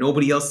darkness where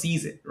nobody else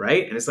sees it,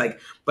 right? And it's like,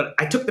 but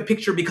I took the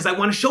picture because I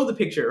want to show the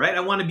picture, right?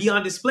 I want to be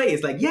on display.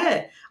 It's like,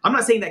 yeah, I'm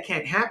not saying that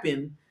can't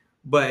happen,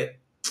 but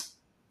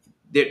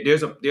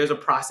there's a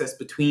process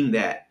between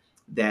that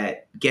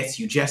gets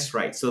you just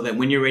right, so that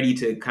when you're ready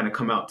to kind of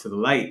come out to the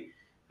light,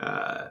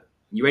 uh,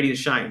 you're ready to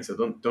shine. So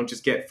don't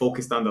just get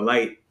focused on the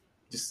light.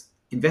 Just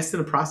invest in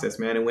the process,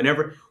 man. And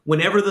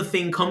whenever the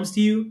thing comes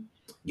to you,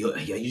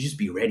 you just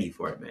be ready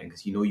for it, man,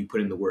 because you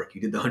put in the work.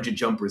 You did the 100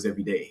 jumpers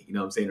every day, you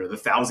know what I'm saying, or the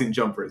 1,000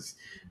 jumpers,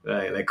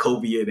 like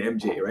Kobe and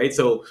MJ, right?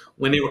 So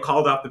when they were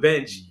called off the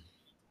bench,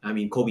 I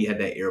mean, Kobe had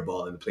that air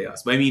ball in the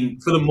playoffs. But I mean,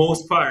 for the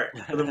most part,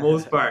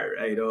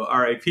 right,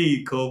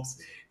 RIP,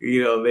 Copes,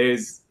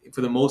 there's,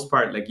 for the most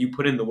part, like, you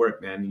put in the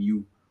work, man,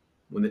 and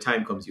when the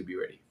time comes, you'll be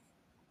ready.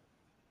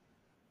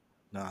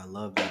 No, I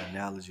love that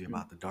analogy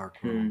about the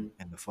dark room Mm.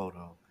 and the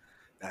photo.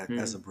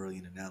 That's a Mm.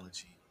 brilliant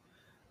analogy.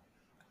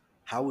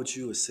 How would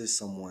you assist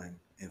someone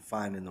in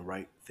finding the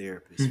right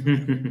therapist for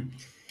them?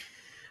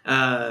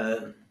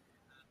 uh,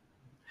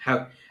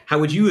 how how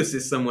would you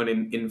assist someone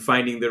in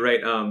finding the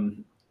right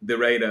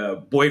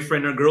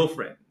boyfriend or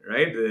girlfriend,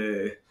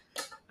 right?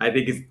 I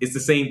think it's the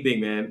same thing,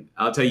 man.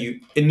 I'll tell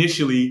you,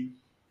 initially,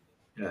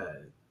 uh,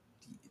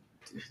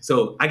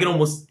 so I can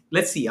almost,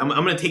 let's see. I'm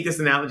gonna take this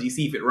analogy,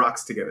 see if it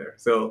rocks together.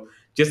 So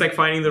just like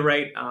finding the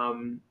right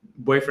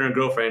boyfriend or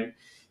girlfriend,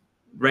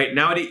 right,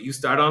 nowadays you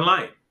start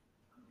online.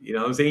 You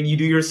know what I'm saying? You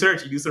do your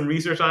search, you do some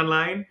research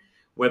online,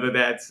 whether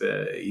that's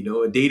a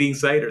dating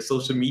site or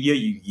social media.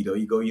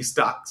 You go, you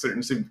stalk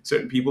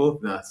certain people.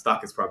 Nah,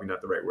 stalk is probably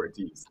not the right word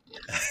to use.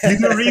 You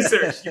do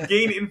research, you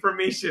gain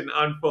information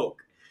on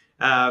folk,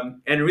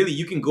 and really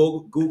you can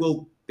go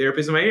Google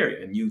therapists in my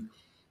area, and you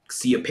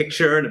see a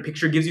picture, and a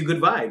picture gives you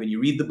good vibe, and you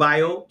read the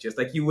bio just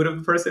like you would of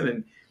a person,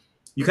 and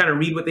you kind of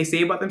read what they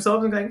say about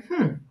themselves, and like,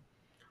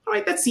 all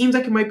right, that seems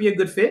like it might be a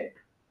good fit.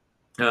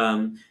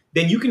 Then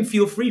you can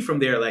feel free from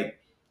there. Like,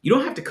 you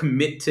don't have to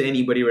commit to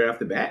anybody right off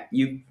the bat.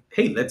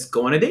 Hey, let's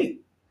go on a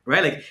date,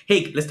 right? Like,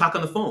 hey, let's talk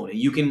on the phone, and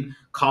you can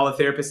call a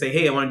therapist, say,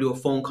 hey, I want to do a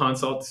phone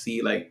consult to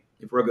see, like,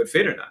 if we're a good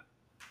fit or not.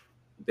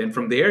 Then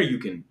from there, you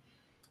can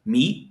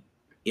meet.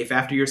 If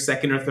after your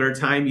second or third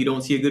time you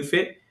don't see a good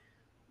fit,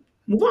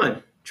 move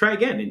on, try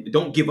again, and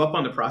don't give up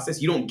on the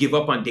process. You don't give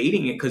up on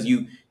dating it because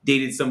you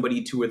dated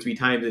somebody 2 or 3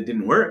 times that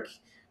didn't work.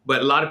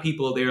 But a lot of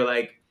people, they're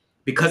like,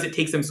 because it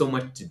takes them so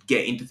much to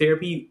get into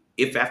therapy,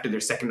 if after their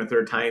second or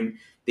third time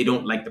they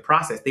don't like the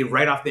process, they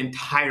write off the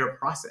entire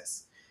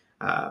process.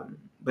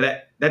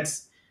 But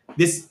that's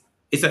this.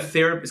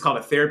 It's called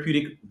a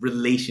therapeutic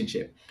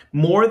relationship.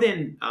 More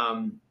than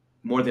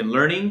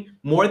learning,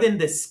 more than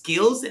the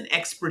skills and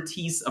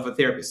expertise of a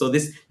therapist. So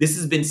this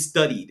has been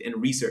studied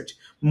and researched.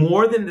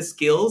 More than the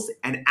skills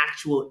and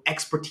actual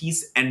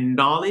expertise and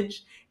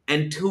knowledge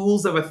and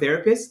tools of a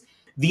therapist,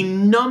 the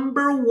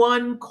number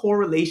one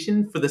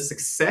correlation for the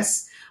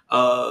success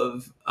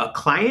of a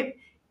client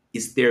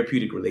is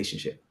therapeutic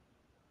relationship.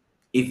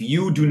 If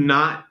you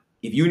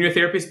and your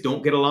therapist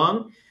don't get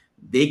along,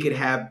 they could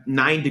have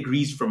 9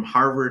 degrees from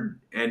Harvard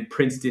and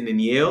Princeton and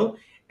Yale,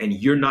 and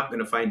you're not going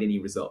to find any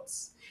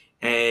results.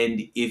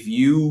 And if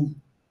you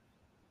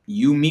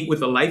meet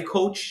with a life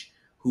coach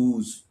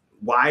who's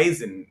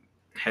wise and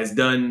has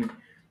done,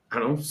 I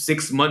don't know,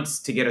 6 months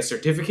to get a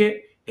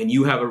certificate, and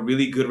you have a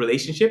really good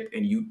relationship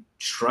and you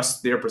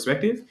trust their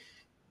perspective,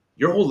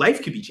 your whole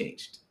life could be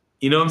changed.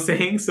 You know what I'm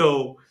saying?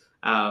 So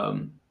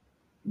um,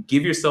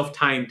 give yourself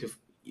time to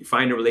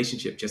find a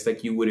relationship just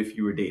like you would if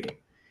you were dating.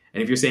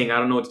 And if you're saying, I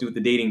don't know what to do with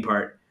the dating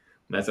part,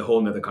 that's a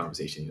whole nother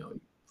conversation.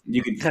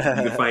 You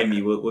could find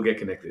me. We'll get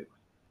connected.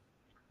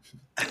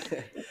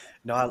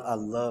 No, I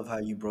love how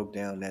you broke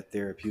down that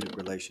therapeutic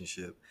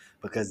relationship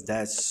because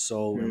that's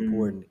so Mm,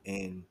 important.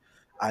 And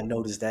I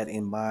noticed that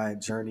in my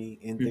journey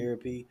in mm,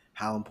 therapy,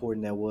 how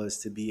important that was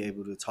to be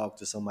able to talk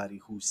to somebody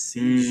who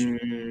sees you,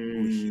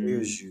 who mm,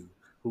 hears you,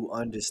 who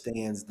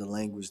understands the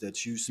language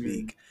that you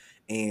mm, speak.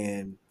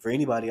 And for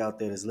anybody out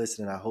there that's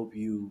listening, I hope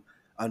you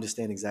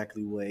understand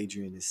exactly what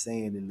Adrian is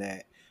saying in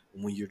that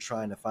when you're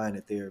trying to find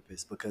a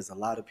therapist, because a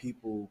lot of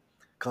people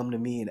come to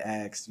me and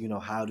ask,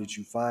 how did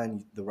you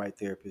find the right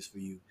therapist for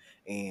you?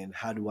 And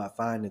how do I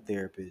find a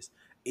therapist?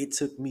 It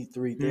took me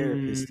 3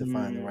 therapists to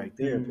find the mm, right mm,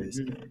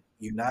 therapist. mm.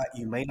 You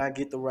may not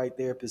get the right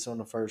therapist on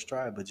the first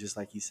try, but just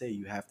like you say,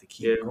 you have to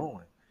keep Yeah,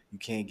 going. You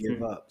can't give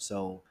mm, up.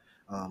 So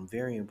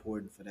very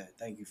important for that.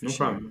 Thank you for no sharing.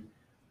 problem.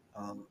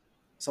 Um,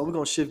 so we're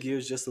gonna shift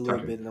gears just a little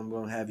Talk to me. bit, and I'm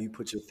gonna have you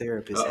put your Uh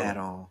therapist hat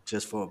oh. on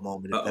just for a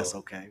moment, Uh if that's oh.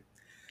 okay.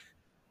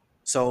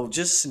 So,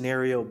 just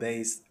scenario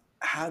based,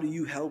 how do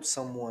you help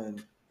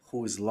someone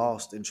who is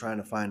lost and trying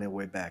to find their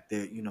way back?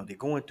 They're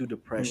going through Mm,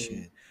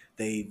 depression.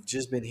 They've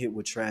just been hit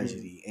with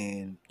mm, tragedy,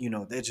 and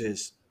they're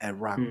just at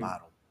rock mm.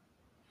 bottom.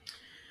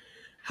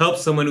 Help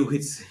someone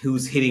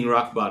who's hitting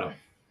rock bottom.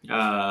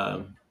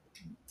 Um,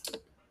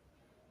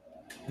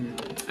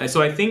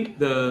 so I think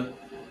let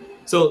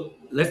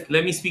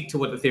me speak to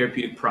what the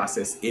therapeutic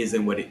process is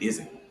and what it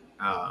isn't.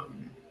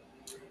 Um,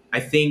 I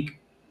think,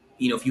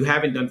 if you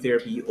haven't done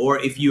therapy, or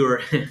if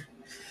you're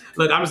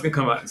look, I'm just gonna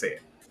come out and say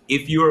it.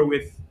 If you're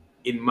with,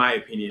 in my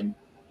opinion,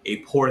 a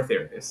poor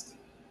therapist,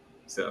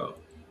 so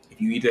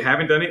if you either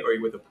haven't done it or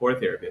you're with a poor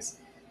therapist,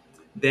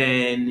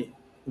 then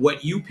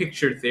what you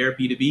picture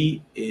therapy to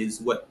be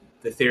is what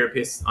the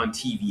therapists on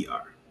TV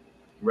are,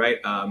 right?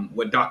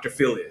 What Dr.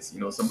 Phil is,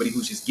 somebody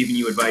who's just giving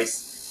you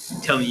advice,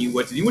 telling you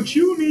what to do, what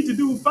you need to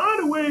do,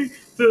 find a way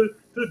to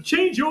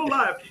change your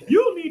life.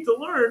 You need to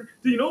learn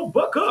to,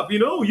 buck up.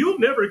 You'll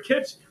never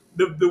catch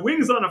the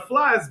wings on a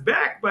fly's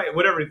back by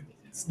whatever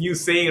you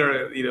saying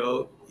or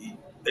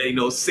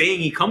saying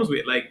he comes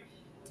with. Like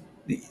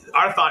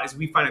our thought is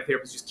we find a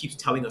therapist just keeps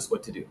telling us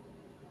what to do,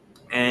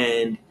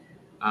 and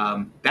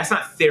that's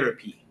not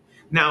therapy.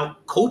 Now,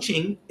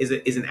 coaching is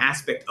an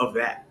aspect of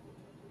that,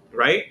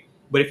 right?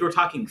 But if you're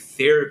talking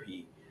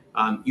therapy,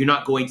 you're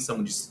not going to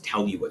someone just to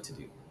tell you what to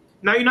do.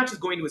 Now, you're not just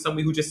going to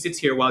somebody who just sits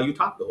here while you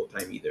talk the whole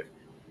time either.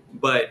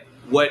 But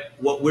what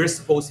we're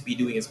supposed to be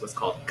doing is what's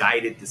called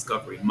guided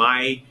discovery.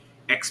 My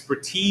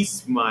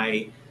expertise,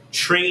 my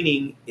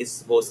training is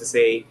supposed to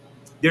say,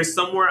 there's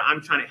somewhere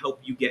I'm trying to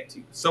help you get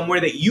to, somewhere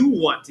that you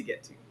want to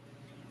get to.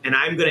 And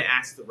I'm going to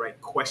ask the right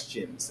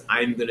questions.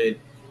 I'm going to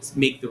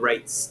make the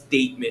right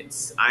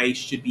statements. I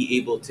should be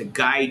able to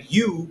guide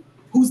you,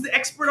 who's the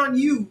expert on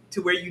you,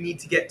 to where you need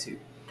to get to.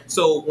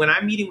 So when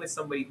I'm meeting with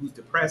somebody who's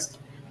depressed,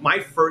 my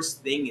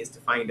first thing is to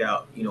find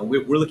out,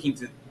 we're looking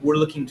to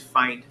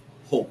find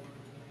hope.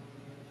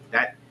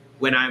 That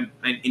when I'm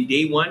in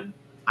day one,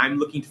 I'm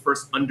looking to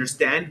first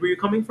understand where you're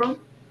coming from.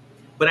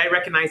 But I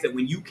recognize that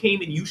when you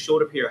came and you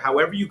showed up here,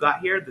 however you got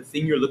here, the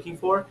thing you're looking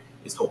for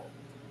is hope.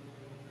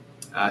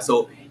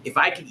 So if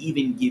I could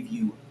even give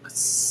you a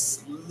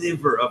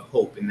sliver of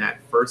hope in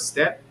that first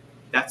step,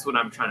 that's what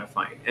I'm trying to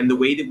find. And the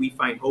way that we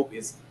find hope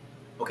is,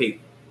 okay,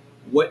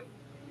 what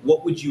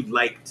would you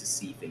like to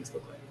see things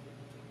look like?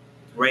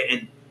 Right?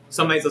 And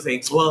sometimes they'll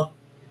say, well,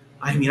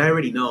 I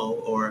already know,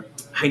 or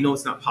I know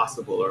it's not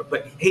possible,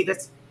 but hey,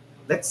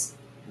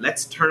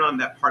 let's turn on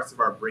that parts of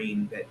our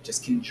brain that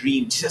just can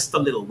dream just a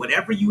little.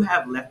 Whatever you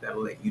have left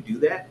that'll let you do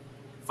that,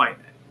 find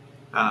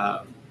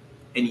that.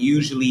 And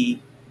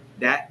usually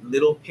that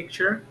little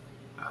picture,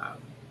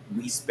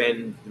 we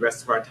spend the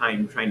rest of our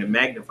time trying to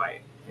magnify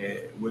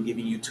it. We're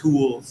giving you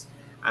tools.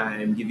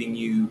 I'm giving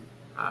you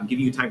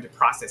time to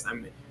process.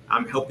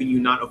 I'm helping you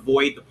not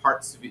avoid the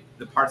parts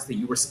that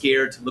you were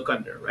scared to look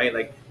under, right?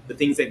 Like the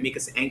things that make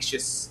us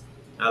anxious.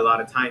 A lot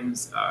of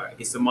times,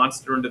 it's a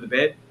monster under the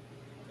bed,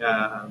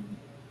 and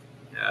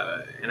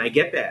I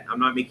get that. I'm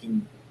not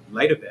making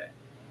light of that,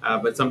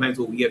 but sometimes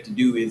what we have to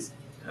do is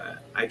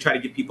I try to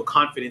give people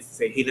confidence to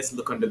say, "Hey, let's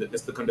look under the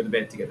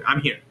bed together.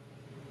 I'm here.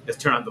 Let's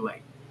turn on the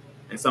light."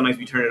 And sometimes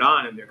we turn it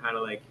on, and they're kind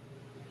of like,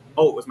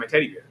 "Oh, it was my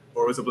teddy bear,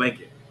 or it was a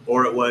blanket,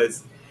 or it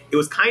was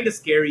kind of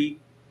scary,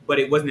 but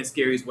it wasn't as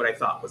scary as what I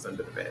thought was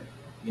under the bed.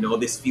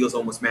 This feels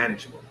almost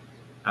manageable."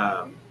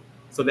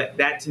 So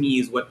that to me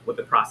is what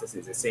the process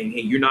is. It's saying,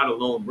 hey, you're not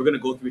alone. We're going to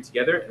go through it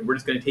together, and we're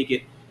just going to take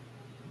it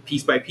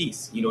piece by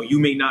piece. You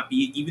may not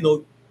be, even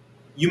though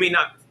you may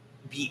not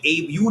be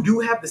able, you do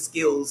have the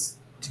skills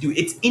to do it.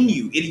 It's in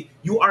you.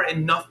 You are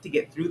enough to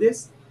get through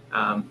this.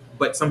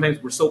 But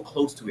sometimes we're so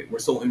close to it, we're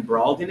so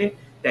embroiled in it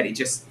that it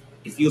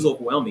feels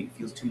overwhelming. It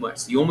feels too much.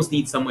 So you almost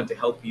need someone to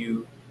help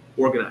you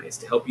organize,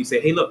 to help you say,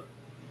 hey, look,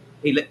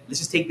 let's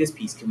just take this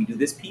piece. Can we do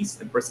this piece?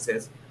 And the person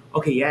says,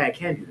 okay, yeah, I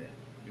can do that.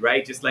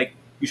 Right? Just like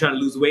you're trying to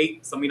lose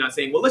weight, somebody not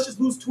saying, well, let's just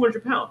lose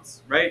 200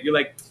 pounds. Right? You're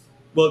like,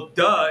 well,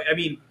 duh.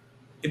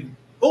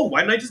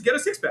 Why didn't I just get a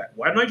six-pack?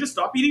 Why didn't I just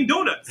stop eating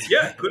donuts?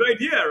 Yeah, good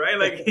idea, right?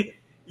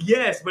 Like,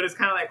 yes, but it's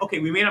kind of like, okay,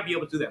 we may not be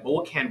able to do that, but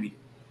what can we do?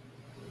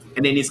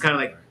 And then it's kind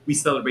of like we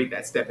celebrate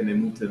that step and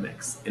then move to the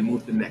next and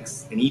move to the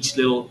next. And each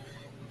little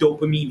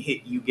dopamine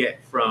hit you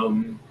get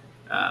from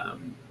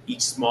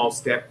each small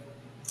step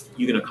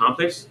you can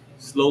accomplish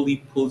slowly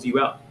pulls you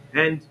out.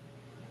 And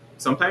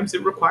sometimes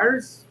it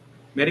requires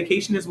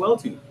medication as well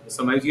too.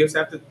 Sometimes you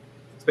have to,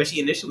 especially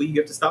initially, you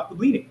have to stop the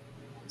bleeding.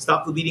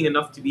 Stop the bleeding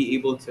enough to be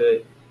able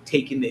to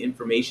take in the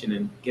information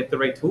and get the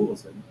right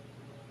tools. And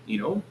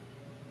you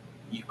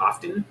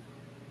often,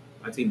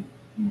 I'd say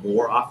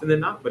more often than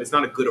not, but it's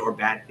not a good or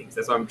bad thing. So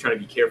that's why I'm trying to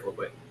be careful.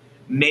 But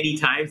many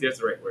times, there's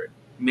the right word.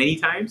 Many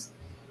times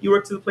you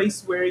work to the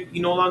place where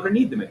you no longer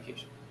need the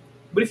medication.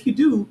 But if you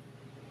do,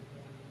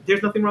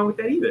 there's nothing wrong with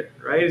that either,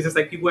 right? It's just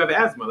like people who have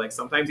asthma. Like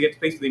sometimes you get to a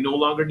place where they no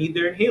longer need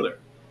their inhaler.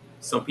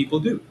 Some people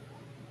do.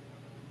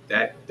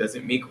 That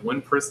doesn't make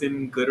one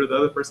person good or the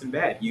other person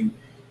bad. You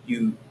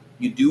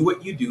do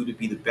what you do to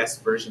be the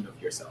best version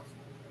of yourself,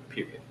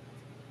 period.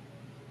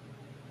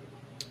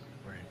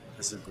 Right.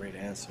 That's a great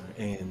answer.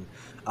 And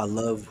I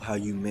love how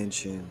you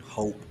mentioned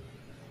hope.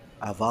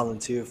 I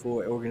volunteer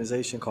for an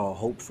organization called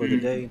Hope for the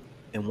Mm, Day.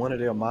 And one of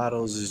their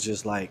mottos is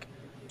just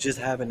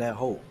having that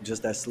hope,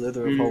 just that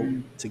slither of hope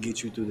mm, to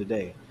get you through the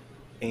day.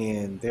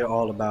 And they're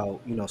all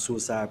about,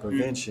 suicide mm,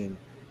 prevention.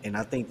 And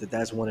I think that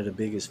that's one of the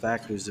biggest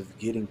factors of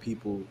getting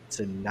people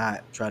to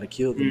not try to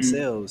kill mm.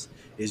 themselves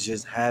is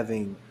just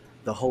having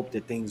the hope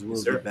that things Yes,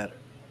 will get sir. better.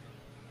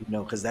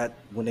 Because that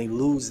when they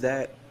lose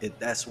that,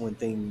 that's when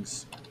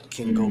things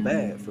can go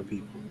bad for Mm,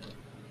 people.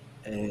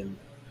 And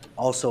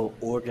also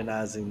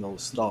organizing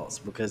those thoughts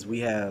because we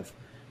have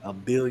a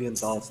billion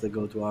thoughts that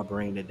go through our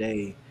brain a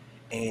day,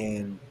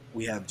 and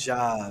we have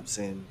jobs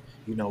and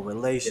Yeah.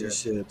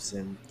 relationships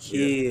and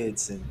Yeah.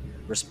 kids and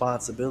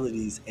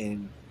responsibilities,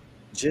 and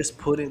just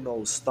putting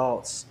those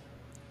thoughts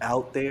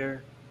out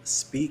there,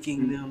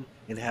 speaking Mm. them,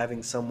 and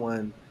having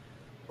someone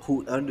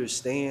who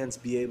understands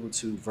be able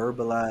to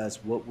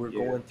verbalize what we're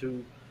Yeah. going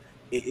through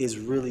is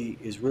really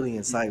Mm.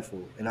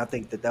 insightful. And I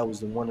think that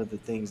was one of the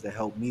things that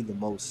helped me the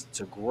most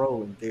to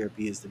grow in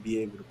therapy, is to be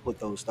able to put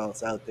those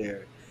thoughts out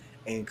there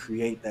and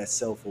create that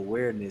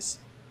self-awareness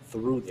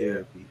through Yeah.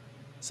 therapy.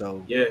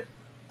 So Yeah.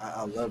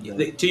 I love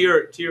that. To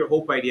your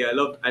hope idea,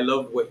 I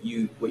love what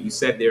you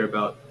said there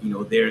about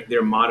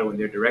their motto and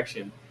their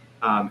direction,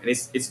 and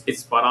it's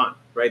spot on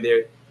right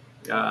there.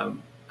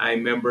 I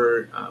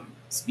remember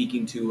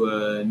speaking to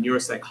a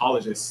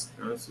neuropsychologist.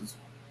 This was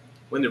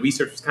when the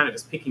research was kind of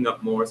just picking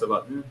up more. So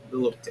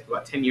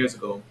about 10 years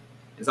ago,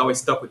 it's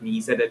always stuck with me. He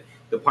said that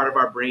the part of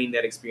our brain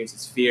that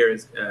experiences fear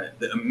is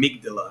the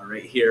amygdala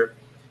right here,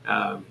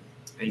 and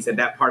he said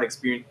that part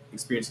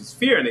experiences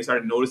fear, and they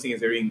started noticing as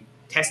they're doing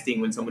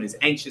testing when someone is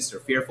anxious or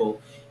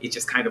fearful, it's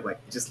just kind of like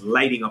just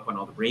lighting up on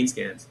all the brain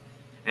scans.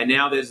 And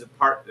now there's a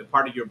part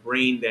of your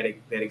brain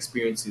that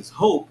experiences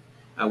hope.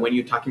 When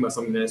you're talking about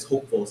something that is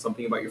hopeful,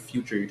 something about your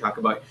future, you talk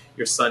about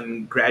your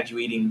son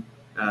graduating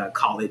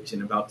college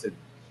and about to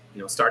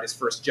start his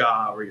first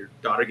job, or your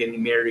daughter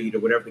getting married, or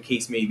whatever the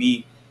case may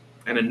be,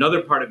 and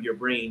another part of your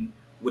brain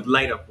would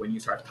light up when you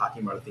start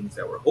talking about things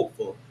that were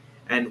hopeful.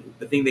 And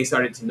the thing they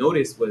started to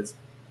notice was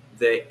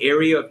the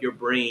area of your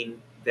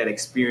brain that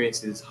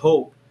experiences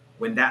hope,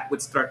 when that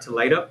would start to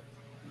light up,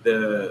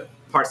 the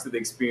parts of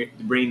the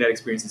brain that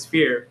experiences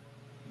fear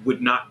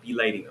would not be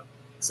lighting up.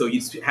 So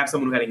you have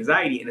someone who had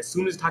anxiety, and as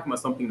soon as you're talking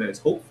about something that is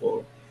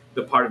hopeful,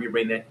 the part of your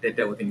brain that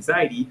dealt with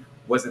anxiety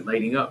wasn't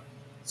lighting up.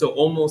 So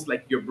almost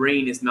like your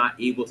brain is not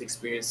able to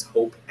experience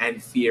hope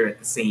and fear at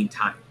the same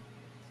time.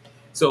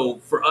 So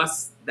for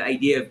us, the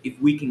idea of if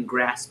we can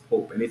grasp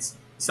hope, and it's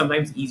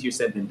sometimes easier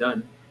said than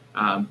done,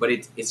 but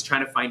it's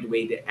trying to find a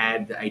way to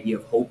add the idea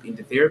of hope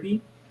into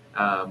therapy,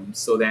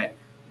 so that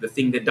the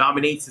thing that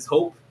dominates is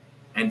hope,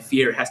 and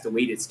fear has to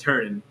wait its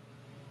turn. And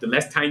the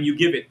less time you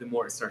give it, the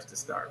more it starts to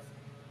starve.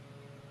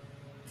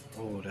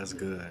 Oh, that's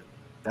good.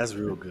 That's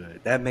real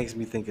good. That makes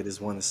me think of this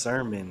one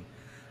sermon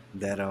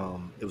that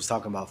it was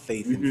talking about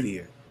faith and Mm-hmm.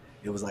 fear.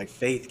 It was like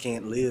faith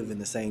can't live in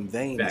the same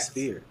vein as Facts.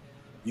 fear.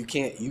 You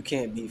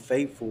can't be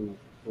faithful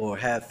or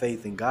have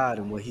faith in God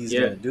and what he's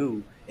Yeah. gonna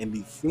do, and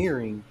be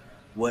fearing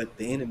what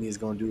the enemy is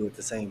gonna do at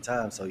the same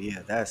time. So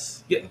yeah,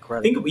 that's Yeah,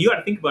 incredible. you got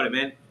to think about it,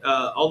 man.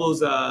 All those,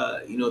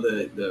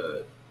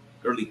 the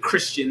early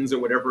Christians or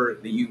whatever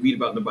that you read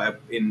about in the Bible,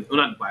 well,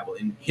 not in the Bible,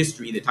 in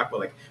history, they talk about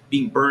like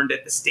being burned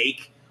at the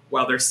stake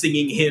while they're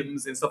singing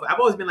hymns and stuff. I've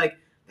always been like,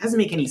 that doesn't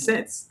make any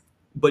sense.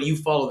 But you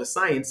follow the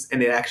science,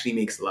 and it actually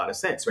makes a lot of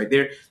sense, right?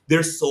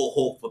 They're so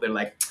hopeful. They're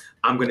like,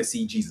 I'm gonna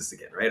see Jesus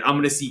again, right? I'm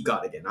gonna see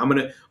God again. I'm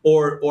gonna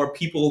or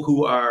people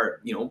who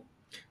are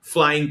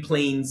flying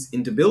planes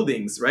into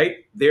buildings,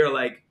 right? They're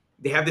like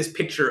they have this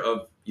picture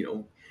of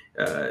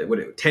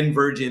 10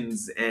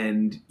 virgins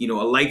and a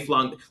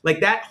lifelong, like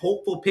that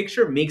hopeful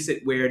picture makes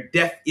it where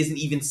death isn't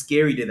even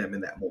scary to them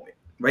in that moment,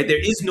 right? There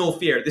is no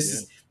fear. This Yeah.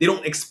 is They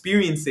don't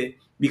experience it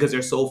because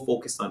they're so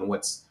focused on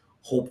what's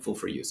hopeful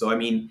for you. So I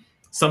mean,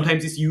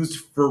 sometimes it's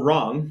used for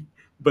wrong,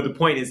 but the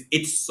point is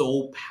it's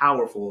so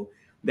powerful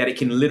that it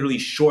can literally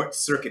short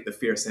circuit the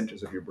fear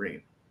centers of your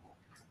brain.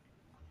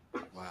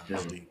 Wow,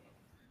 that's Yeah. deep.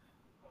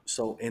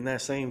 So in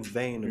that same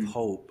vein of Mm.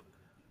 hope,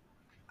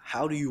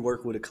 how do you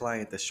work with a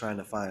client that's trying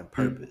to find Mm.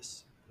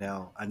 purpose?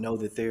 Now, I know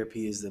that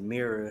therapy is the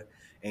mirror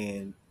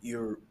and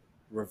you're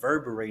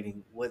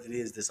reverberating what it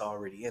is that's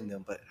already in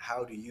them, but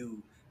how do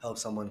you help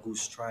someone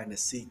who's trying to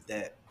seek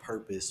that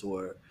purpose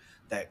or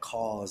that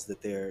cause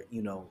that they're,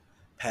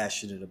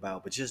 passionate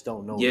about, but just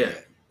don't know Yeah.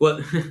 yet?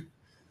 Well,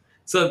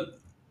 so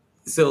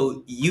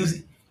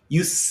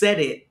you said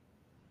it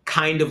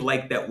kind of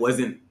like that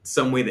wasn't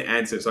some way the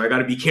answer. So I got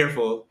to be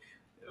careful.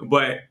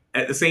 But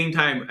at the same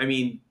time, I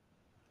mean,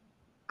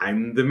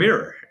 I'm the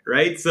mirror,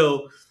 right?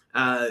 So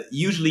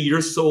usually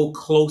you're so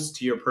close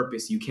to your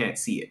purpose you can't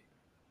see it.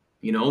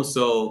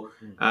 So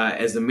Mm.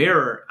 as a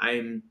mirror,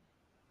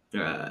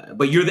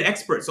 but you're the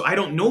expert, so I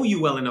don't know you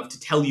well enough to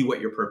tell you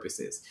what your purpose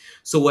is.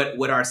 So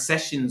what our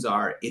sessions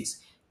are,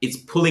 it's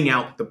pulling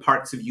out the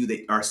parts of you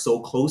that are so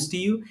close to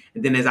you,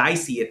 and then as I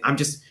see it, I'm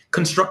just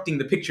constructing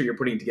the picture you're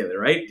putting together,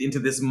 right, into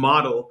this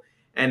model.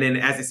 And then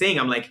as it's saying,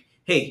 I'm like,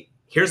 hey,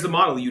 here's the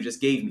model you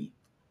just gave me.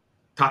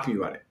 Talk to me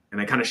about it. And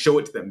I kind of show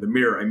it to them, the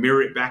mirror. I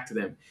mirror it back to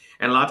them,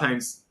 and a lot of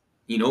times,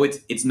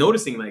 it's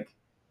noticing like,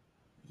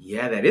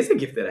 yeah, that is a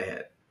gift that I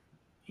had.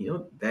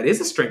 That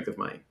is a strength of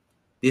mine.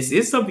 This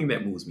is something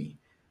that moves me.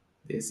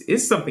 This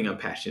is something I'm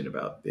passionate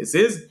about.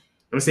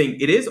 I'm saying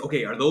it is,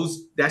 okay,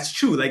 that's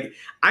true. Like,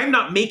 I'm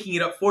not making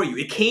it up for you.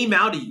 It came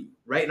out of you,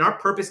 right? And our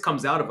purpose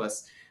comes out of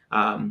us.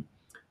 Um,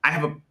 I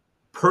have a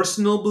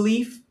personal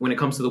belief when it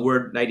comes to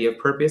the idea of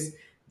purpose,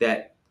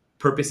 that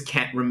purpose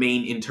can't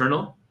remain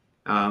internal.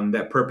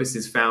 That purpose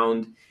is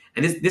found,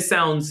 and this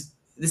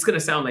is going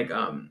to sound like,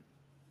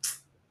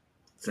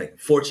 it's like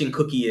fortune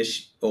cookie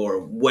ish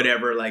or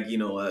whatever, like,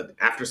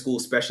 after school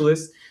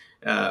specialist.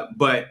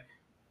 But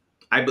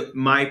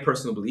my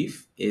personal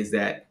belief is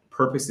that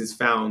purpose is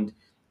found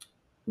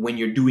when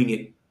you're doing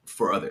it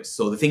for others.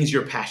 So the things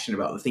you're passionate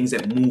about, the things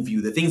that move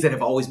you, the things that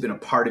have always been a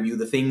part of you,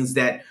 the things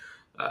that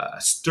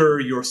stir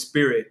your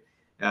spirit,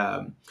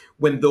 um,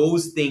 when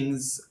those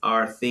things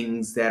are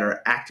things that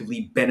are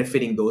actively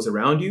benefiting those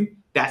around you,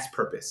 that's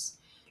purpose.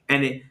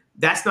 And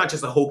that's not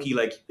just a hokey,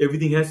 like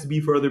everything has to be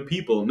for other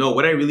people. No,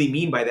 what I really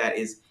mean by that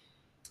is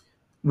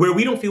where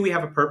we don't feel we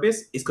have a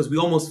purpose is because we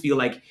almost feel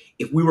like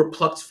if we were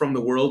plucked from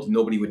the world,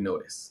 nobody would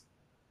notice,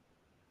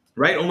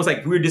 right? Almost like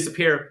if we were to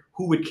disappear,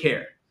 who would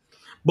care?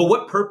 But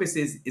what purpose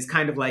is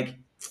kind of like,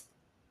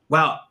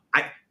 wow,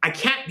 I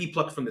can't be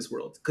plucked from this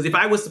world. Because if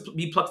I was to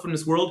be plucked from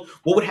this world,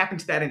 what would happen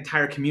to that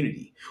entire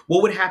community?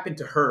 What would happen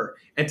to her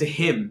and to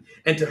him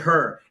and to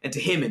her and to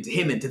him and to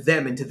him and to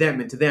them and to them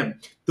and to them?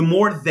 The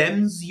more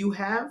thems you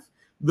have,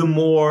 the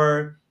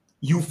more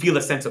you feel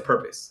a sense of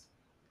purpose,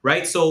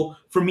 right? So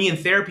for me in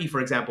therapy, for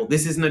example,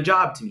 this isn't a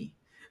job to me.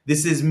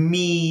 This is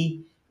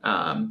me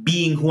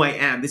being who I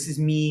am. This is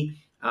me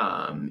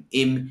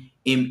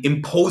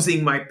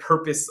imposing my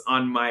purpose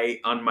on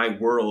my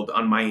world,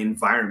 on my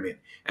environment.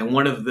 And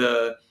one of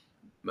the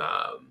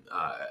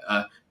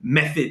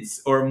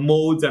methods or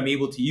modes I'm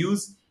able to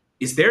use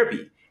is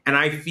therapy. And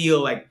I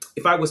feel like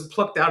if I was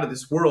plucked out of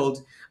this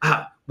world,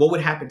 what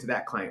would happen to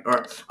that client?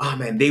 Or, oh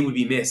man, they would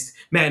be missed.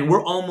 Man,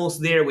 we're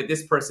almost there with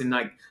this person.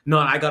 Like, no,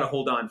 I gotta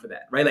hold on for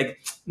that, right? Like,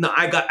 no,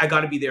 I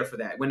gotta be there for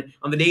that. When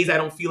on the days I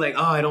don't feel like,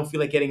 oh, I don't feel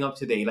like getting up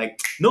today. Like,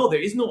 no,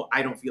 there is no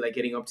I don't feel like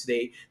getting up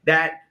today.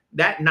 That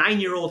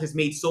 9-year-old has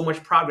made so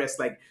much progress.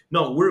 Like,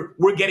 no,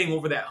 we're getting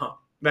over that hump.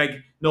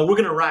 Like, no, we're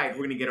gonna ride.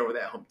 We're gonna get over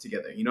that hump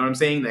together. You know what I'm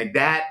saying? Like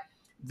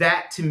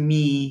that to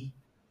me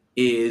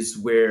is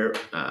where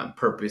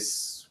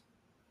purpose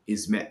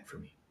is met for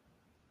me.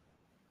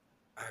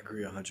 I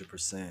agree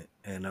 100%.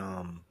 And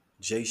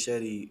Jay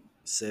Shetty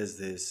says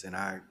this, and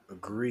I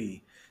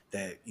agree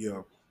that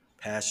your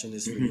passion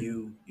is for Mm-hmm.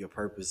 you, your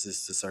purpose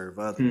is to serve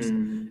others.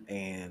 Hmm.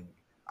 And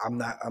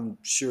I'm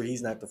sure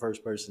he's not the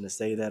first person to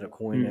say that or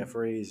coin that Hmm.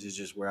 phrase. It's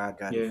just where I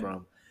got it Yeah.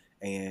 from.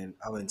 And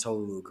I'm in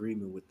total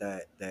agreement with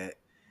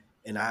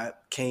and I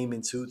came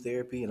into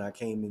therapy and I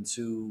came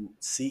into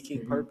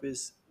seeking Hmm.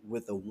 purpose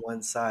with a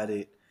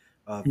one-sided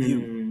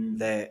view Hmm.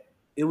 that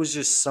it was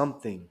just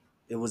something.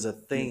 It was a Yeah.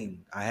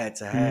 thing I had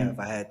to have,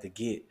 I Hmm. had to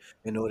get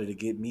in order to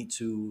get me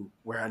to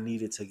where I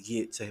needed to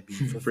get to be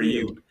For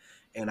you. fulfilled.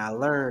 And I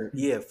learned,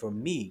 yeah, for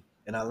me,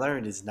 and I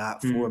learned it's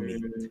not for me.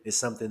 Hmm. It's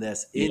something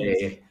that's in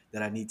Yeah. me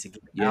that I need to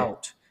get Yeah.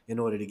 out in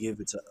order to give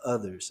it to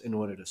others, in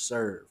order to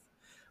serve.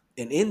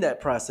 And in that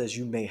process,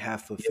 you may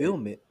have Yeah.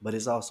 fulfillment, but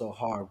it's also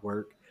hard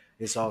work.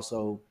 It's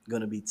also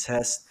going to be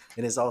tests,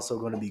 and it's also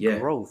going to be Yeah.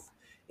 growth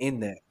in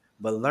that.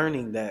 But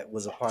learning that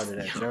was a part of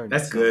that Yo, journey.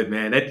 that's good, So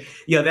man.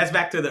 That's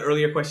back to the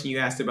earlier question you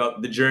asked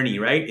about the journey,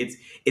 right?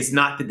 It's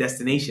not the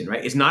destination,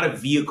 right? It's not a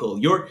vehicle.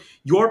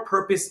 Your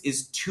purpose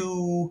is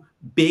too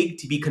big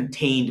to be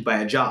contained by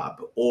a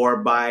job or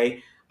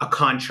by a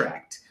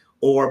contract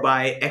or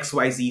by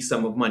XYZ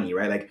sum of money,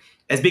 right? Like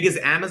as big as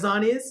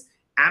Amazon is,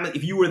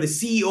 if you were the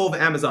CEO of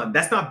Amazon,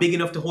 that's not big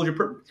enough to hold your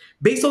purpose.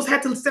 Bezos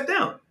had to step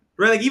down,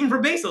 right? Like even for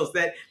Bezos,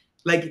 that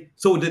like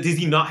so does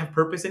he not have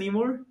purpose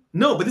anymore?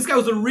 No, but this guy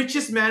was the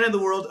richest man in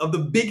the world of the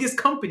biggest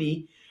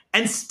company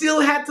and still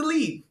had to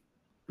leave,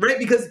 right?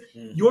 Because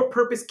mhm. your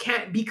purpose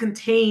can't be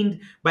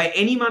contained by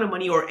any amount of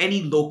money or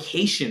any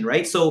location,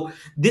 right? So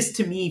this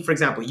to me, for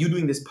example, you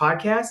doing this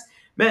podcast,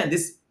 man,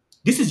 this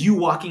is you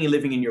walking and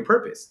living in your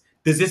purpose.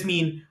 Does this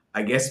mean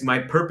I guess my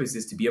purpose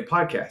is to be a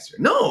podcaster?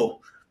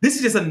 No, this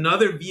is just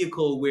another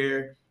vehicle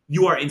where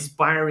you are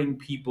inspiring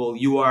people.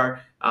 You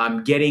are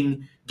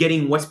getting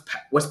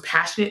what's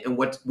passionate and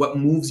what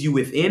moves you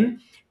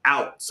within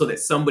out so that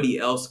somebody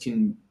else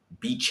can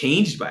be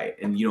changed by it.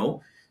 And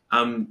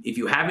if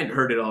you haven't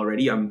heard it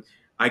already,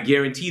 I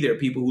guarantee there are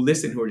people who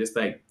listen who are just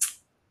like,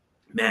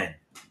 man,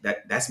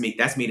 that's made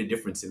a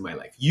difference in my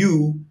life.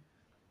 You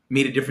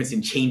made a difference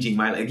in changing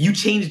my life. You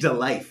changed a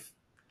life,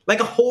 like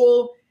a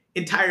whole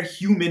entire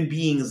human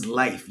being's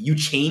life. You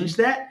changed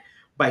that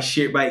by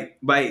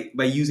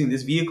using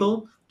this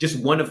vehicle, just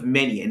one of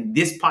many. And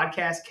this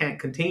podcast can't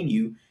contain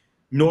you,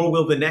 nor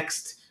will the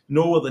next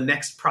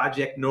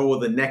project, nor will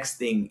the next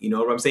thing. You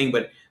know what I'm saying?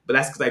 But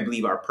that's because I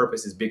believe our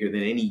purpose is bigger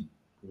than any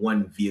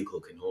one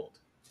vehicle can hold.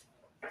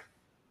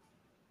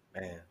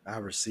 Man, I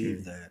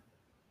received Mm. that.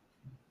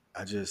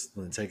 I just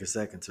want to take a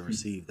second to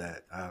receive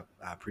that. I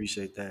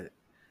appreciate that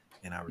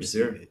and I Yes,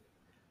 receive sir. it.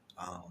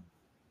 Um,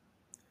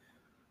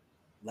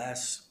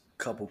 Last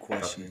couple Okay.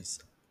 questions.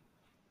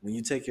 When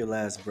you take your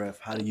last breath,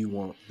 how do you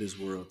want this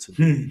world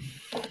Hmm.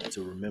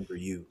 to remember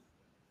you?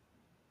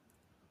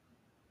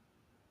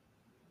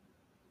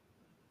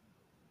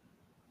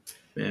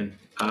 Man,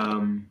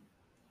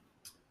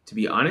 to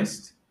be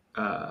honest,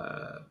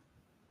 uh,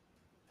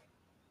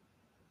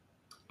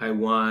 I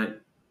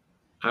want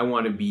I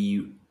want to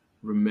be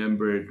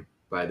remembered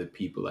by the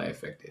people I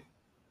affected.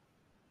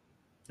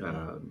 Mm,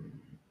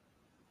 Um,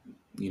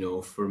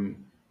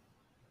 from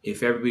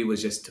if everybody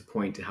was just to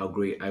point to how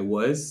great I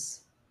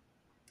was,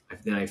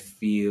 then I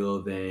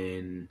feel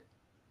then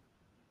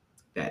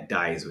that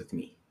dies with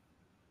me.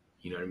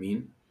 You know what I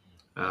mean?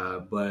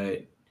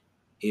 But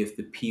if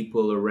the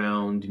people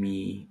around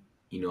me,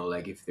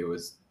 like if there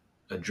was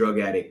a drug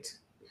addict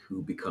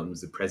who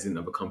becomes the president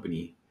of a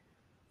company,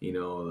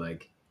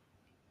 like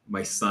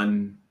my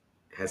son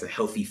has a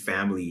healthy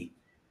family,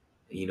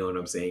 you know what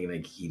I'm saying?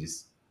 Like he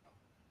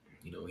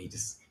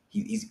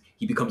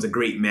becomes a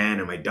great man,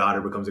 and my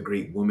daughter becomes a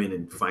great woman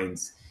and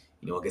finds,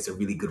 gets a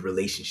really good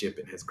relationship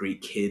and has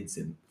great kids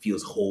and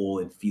feels whole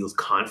and feels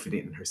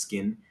confident in her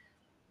skin,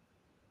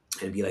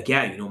 and be like,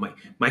 yeah,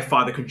 my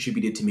father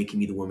contributed to making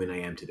me the woman I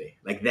am today.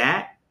 Like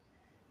that,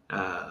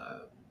 uh,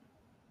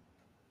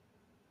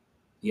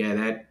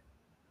 yeah,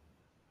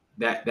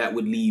 that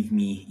would leave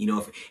me,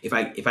 if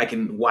I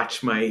can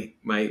watch my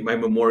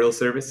memorial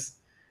service,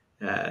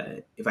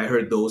 if I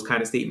heard those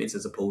kind of statements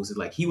as opposed to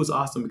like he was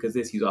awesome because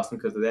this, he was awesome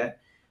because of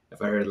that.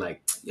 If I heard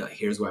like, yeah,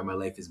 here's why my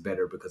life is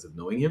better because of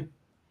knowing him,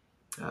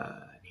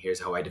 and here's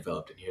how I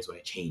developed and here's what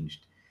I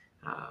changed,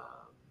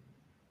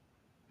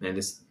 man,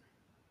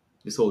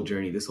 this whole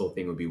journey, this whole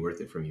thing would be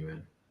worth it for me,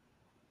 man,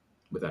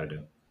 without a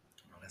doubt.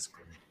 Oh, that's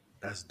great.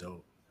 That's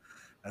dope.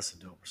 That's a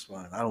dope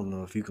response. I don't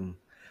know if you can.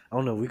 I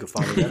don't know if we can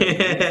follow that up.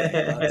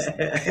 Honestly,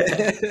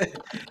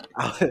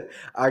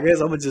 I guess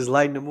I'm gonna just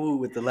lighten the mood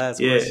with the last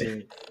Yeah,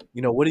 question.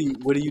 What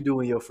do you do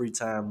in your free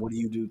time? What do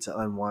you do to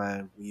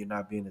unwind when you're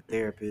not being a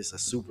therapist, a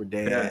super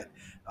yeah, dad,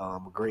 a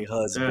great yeah,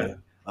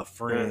 husband, a yeah.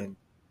 friend?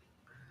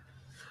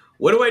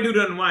 What do I do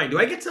to unwind? Do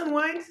I get to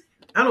unwind?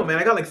 I don't know, man.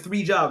 I got like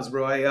 3 jobs,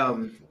 bro.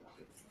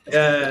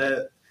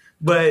 Uh,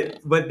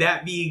 but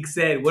that being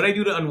said, what I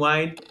do to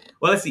unwind?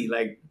 Well, let's see.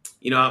 Like,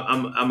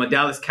 I'm a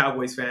Dallas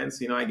Cowboys fan,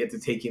 so I get to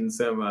take in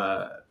some.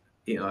 I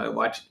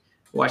watch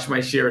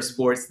my share of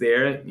sports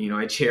there.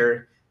 I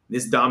chair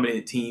this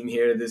dominant team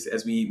here. This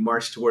as we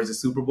march towards the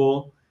Super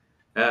Bowl.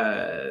 What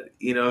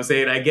I'm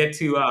saying, I get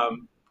to.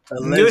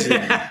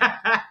 Allegedly.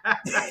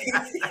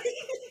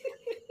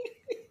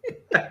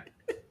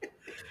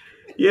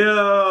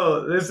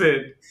 Yo,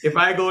 listen, if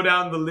I go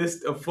down the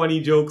list of funny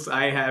jokes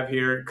I have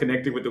here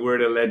connected with the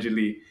word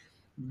allegedly,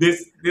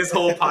 this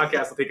whole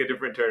podcast will take a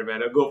different turn,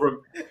 man. It'll go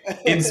from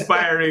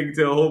inspiring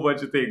to a whole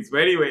bunch of things.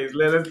 But anyways,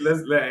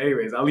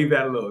 anyways, I'll leave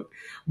that alone.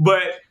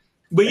 But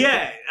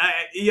yeah,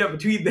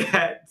 between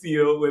that,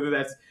 whether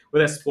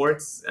that's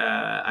sports,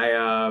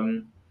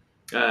 I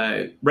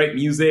write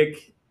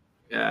music,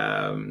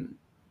 I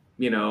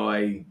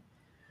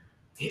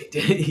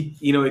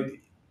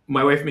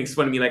my wife makes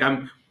fun of me, like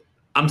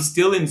I'm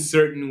still in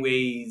certain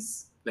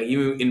ways, like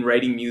even in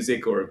writing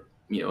music or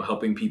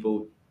helping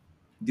people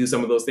do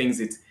some of those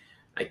things.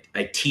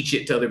 I teach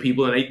it to other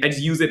people, and I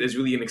just use it as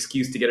really an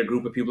excuse to get a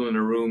group of people in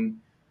a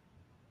room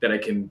that I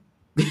can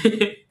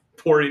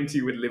pour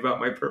into and live out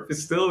my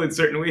purpose still in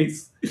certain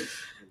ways.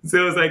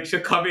 So it's like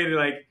she'll come in and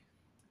like,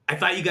 I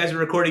thought you guys were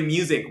recording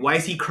music. Why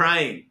is he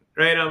crying?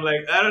 Right? I'm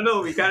like, I don't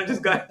know. We kind of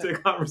just got into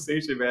a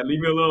conversation, man. Leave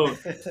me alone.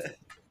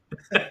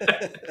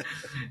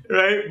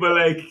 Right? But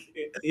like,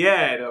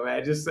 yeah, no,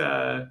 man.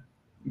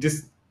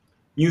 Just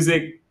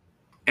music,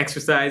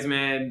 exercise,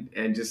 man,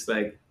 and just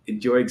like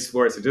enjoying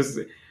sports and just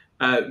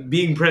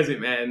being present,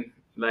 man.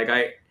 Like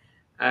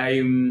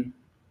I'm,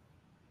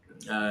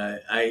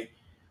 I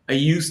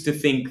used to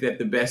think that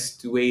the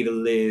best way to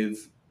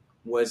live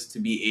was to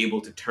be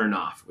able to turn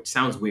off, which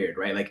sounds weird,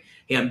 right? Like,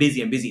 hey, I'm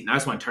busy, Now I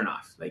just want to turn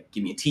off. Like,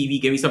 give me a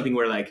TV, give me something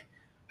where like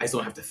I just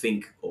don't have to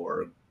think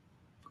or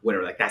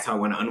whatever. Like, that's how I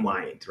want to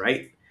unwind,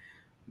 right?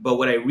 But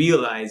what I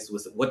realized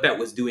was what that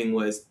was doing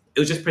was it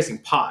was just pressing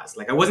pause.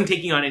 Like, I wasn't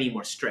taking on any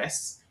more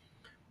stress,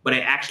 but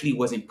I actually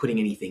wasn't putting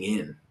anything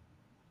in.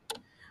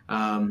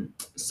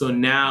 So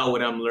now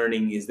what I'm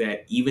learning is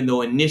that even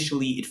though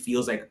initially it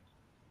feels like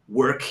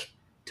work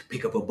to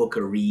pick up a book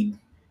or read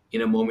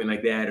in a moment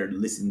like that, or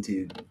listen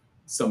to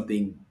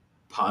something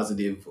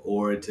positive,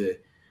 or to,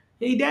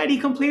 hey, daddy,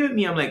 come play with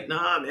me. I'm like,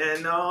 nah,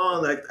 man, no.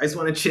 Like, I just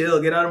want to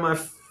chill, get out of my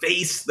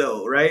face,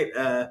 though, right?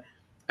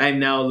 I'm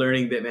now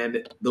learning that, man,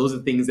 that those are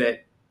things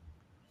that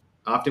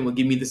often will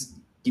give me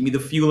the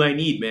fuel I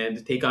need, man,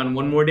 to take on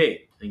one more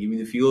day, and give me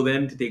the fuel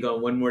then to take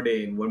on one more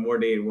day and one more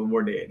day and one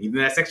more day. And even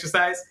that's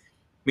exercise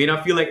may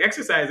not feel like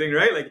exercising,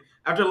 right? Like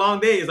after a long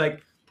day, it's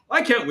like,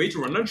 I can't wait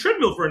to run on a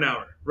treadmill for an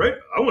hour, right?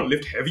 I want to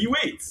lift heavy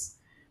weights.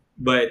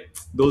 But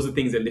those are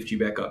things that lift you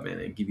back up, man,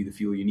 and give you the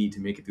fuel you need to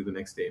make it through the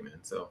next day, man.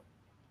 So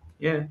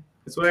yeah,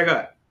 that's what I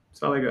got.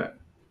 That's all I got.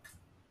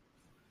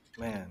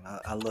 Man,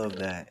 I love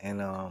that. And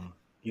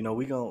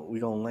we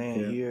gonna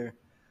land Yeah. here,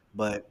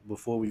 but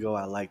before we go,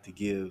 I like to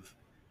give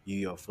you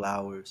your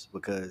flowers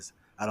because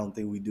I don't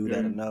think we do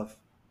that Mm, enough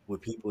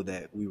with people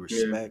that we yeah.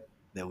 respect,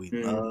 that we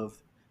Mm, love,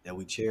 that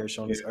we cherish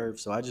on this yeah. earth.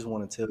 So I just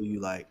want to tell you,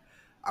 like,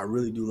 I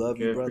really do love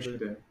you, Yeah. Appreciate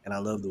brother, that. and I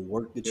love the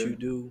work that Yeah. you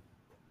do.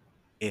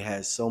 It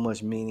has so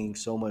much meaning,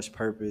 so much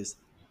purpose.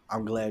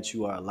 I'm glad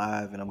you are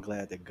alive, and I'm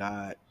glad that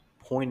God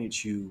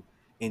pointed you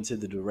into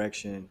the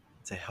direction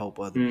to help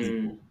other Mm,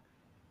 people.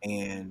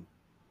 And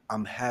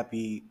I'm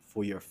happy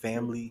for your mm,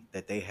 family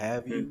that they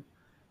have mm, you.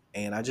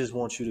 And I just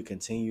want you to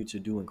continue to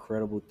do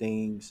incredible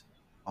things.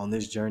 on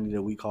this journey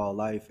that we call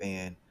life,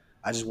 and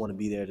I just want to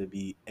be there to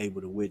be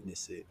able to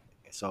witness it.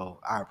 So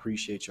I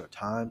appreciate your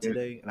time Yeah.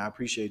 today, and I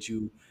appreciate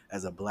you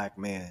as a black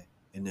man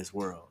in this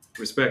world.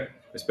 Respect,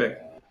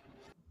 respect.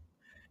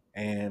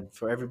 And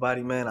for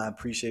everybody, man, I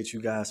appreciate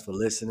you guys for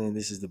listening.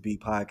 This is the B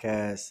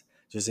Podcast.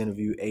 Just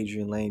interviewed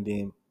Adrian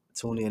Langdon.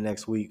 Tune in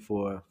next week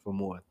for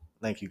more.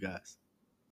 Thank you, guys.